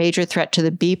it is a major threat to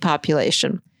the bee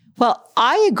population. Well,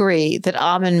 I agree that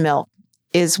almond milk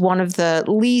is one of the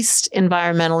least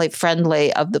environmentally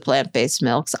friendly of the plant-based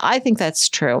milks. I think that's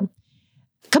true.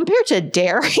 Compared to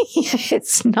dairy,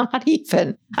 it's not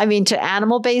even. I mean, to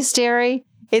animal-based dairy,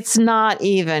 it's not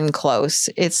even close.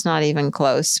 It's not even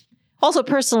close. Also,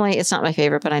 personally, it's not my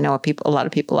favorite, but I know a lot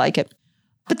of people like it.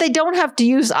 But they don't have to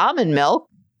use almond milk.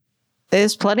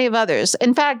 There's plenty of others.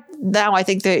 In fact, now I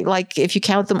think if you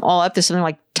count them all up, there's something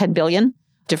like 10 billion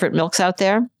different milks out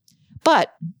there.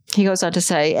 But he goes on to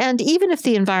say, and even if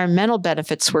the environmental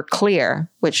benefits were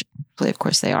clear, which of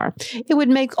course they are, it would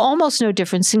make almost no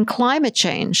difference in climate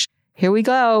change. Here we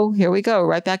go,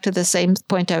 right back to the same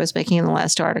point I was making in the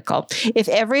last article. If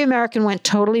every American went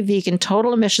totally vegan,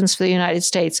 total emissions for the United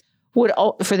States would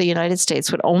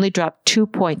only drop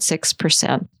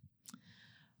 2.6%.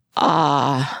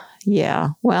 Yeah,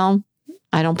 well,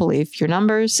 I don't believe your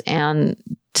numbers, and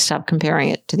stop comparing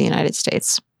it to the United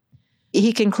States.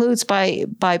 He concludes by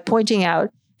pointing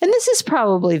out, and this is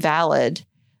probably valid,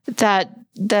 that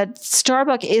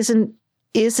Starbucks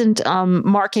isn't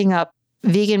marking up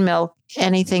vegan milk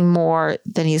anything more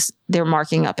than they're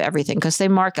marking up everything, because they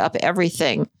mark up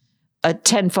everything a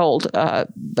tenfold.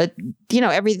 But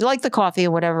like the coffee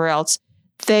and whatever else,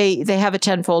 they have a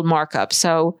tenfold markup.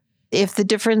 So if the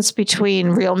difference between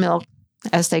real milk,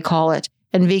 as they call it,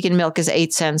 and vegan milk is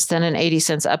 8 cents, then an 80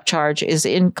 cents upcharge is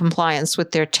in compliance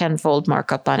with their tenfold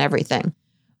markup on everything.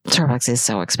 Starbucks is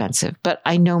so expensive, but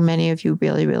I know many of you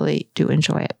really, really do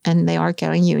enjoy it, and they are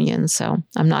getting unions, so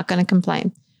I'm not going to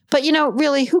complain. But,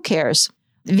 really, who cares?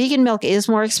 Vegan milk is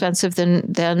more expensive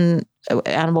than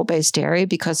animal-based dairy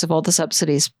because of all the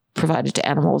subsidies provided to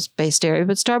animal-based dairy,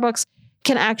 but Starbucks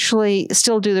can actually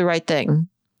still do the right thing.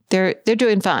 They're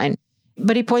doing fine.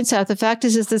 But he points out the fact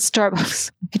is that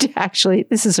Starbucks, actually,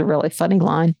 this is a really funny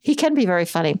line. He can be very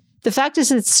funny. The fact is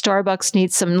that Starbucks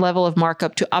needs some level of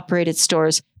markup to operate its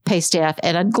stores, pay staff,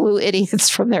 and unglue idiots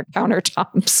from their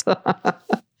countertops.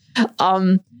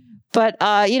 But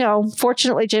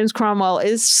fortunately, James Cromwell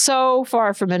is so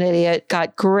far from an idiot,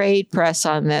 got great press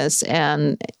on this,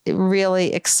 and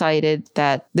really excited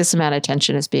that this amount of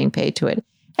attention is being paid to it.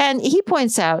 And he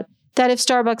points out that if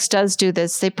Starbucks does do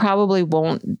this, they probably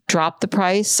won't drop the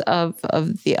price of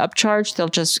the upcharge. They'll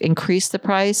just increase the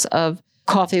price of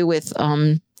coffee with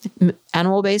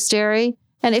animal-based dairy.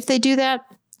 And if they do that,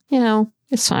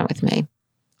 it's fine with me.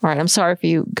 All right, I'm sorry for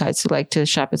you guys who like to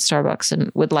shop at Starbucks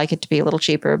and would like it to be a little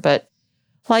cheaper, but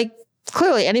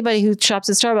clearly anybody who shops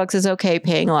at Starbucks is okay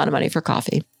paying a lot of money for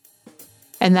coffee.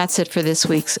 And that's it for this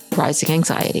week's Rising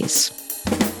Anxieties.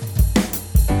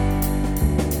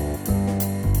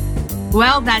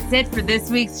 Well, that's it for this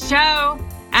week's show.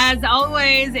 As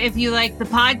always, if you like the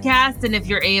podcast and if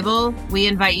you're able, we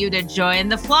invite you to join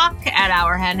the flock at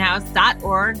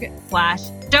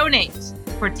ourhenhouse.org/donate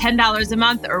for $10 a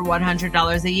month or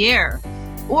 $100 a year.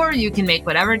 Or you can make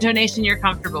whatever donation you're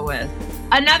comfortable with.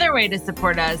 Another way to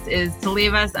support us is to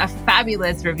leave us a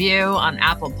fabulous review on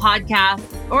Apple Podcasts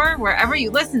or wherever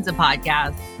you listen to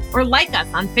podcasts, or like us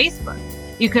on Facebook.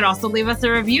 You could also leave us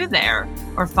a review there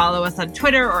or follow us on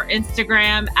Twitter or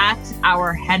Instagram at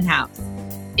Our Hen House.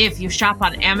 If you shop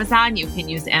on Amazon, you can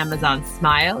use Amazon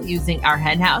Smile using Our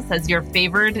Hen House as your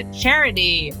favorite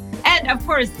charity. And of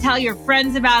course, tell your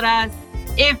friends about us.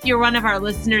 If you're one of our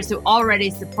listeners who already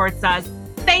supports us,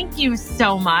 thank you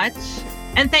so much.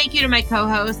 And thank you to my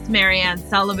co-host, Marianne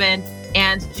Sullivan,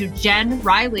 and to Jen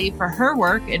Riley for her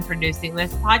work in producing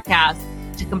this podcast,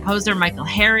 to composer Michael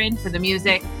Herron for the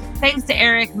music. Thanks to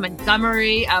Eric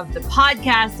Montgomery of the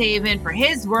Podcast Haven for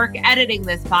his work editing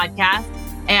this podcast,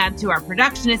 and to our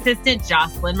production assistant,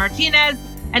 Jocelyn Martinez.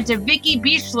 and to Vicky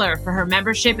Bichler for her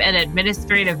membership and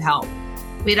administrative help.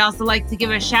 We'd also like to give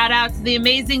a shout out to the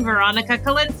amazing Veronica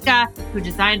Kalinska, who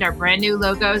designed our brand new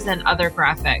logos and other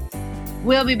graphics.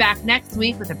 We'll be back next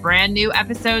week with a brand new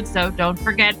episode, so don't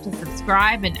forget to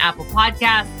subscribe in Apple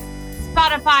Podcasts,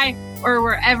 Spotify, or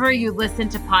wherever you listen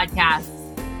to podcasts.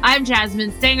 I'm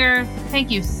Jasmine Singer.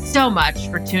 Thank you so much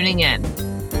for tuning in.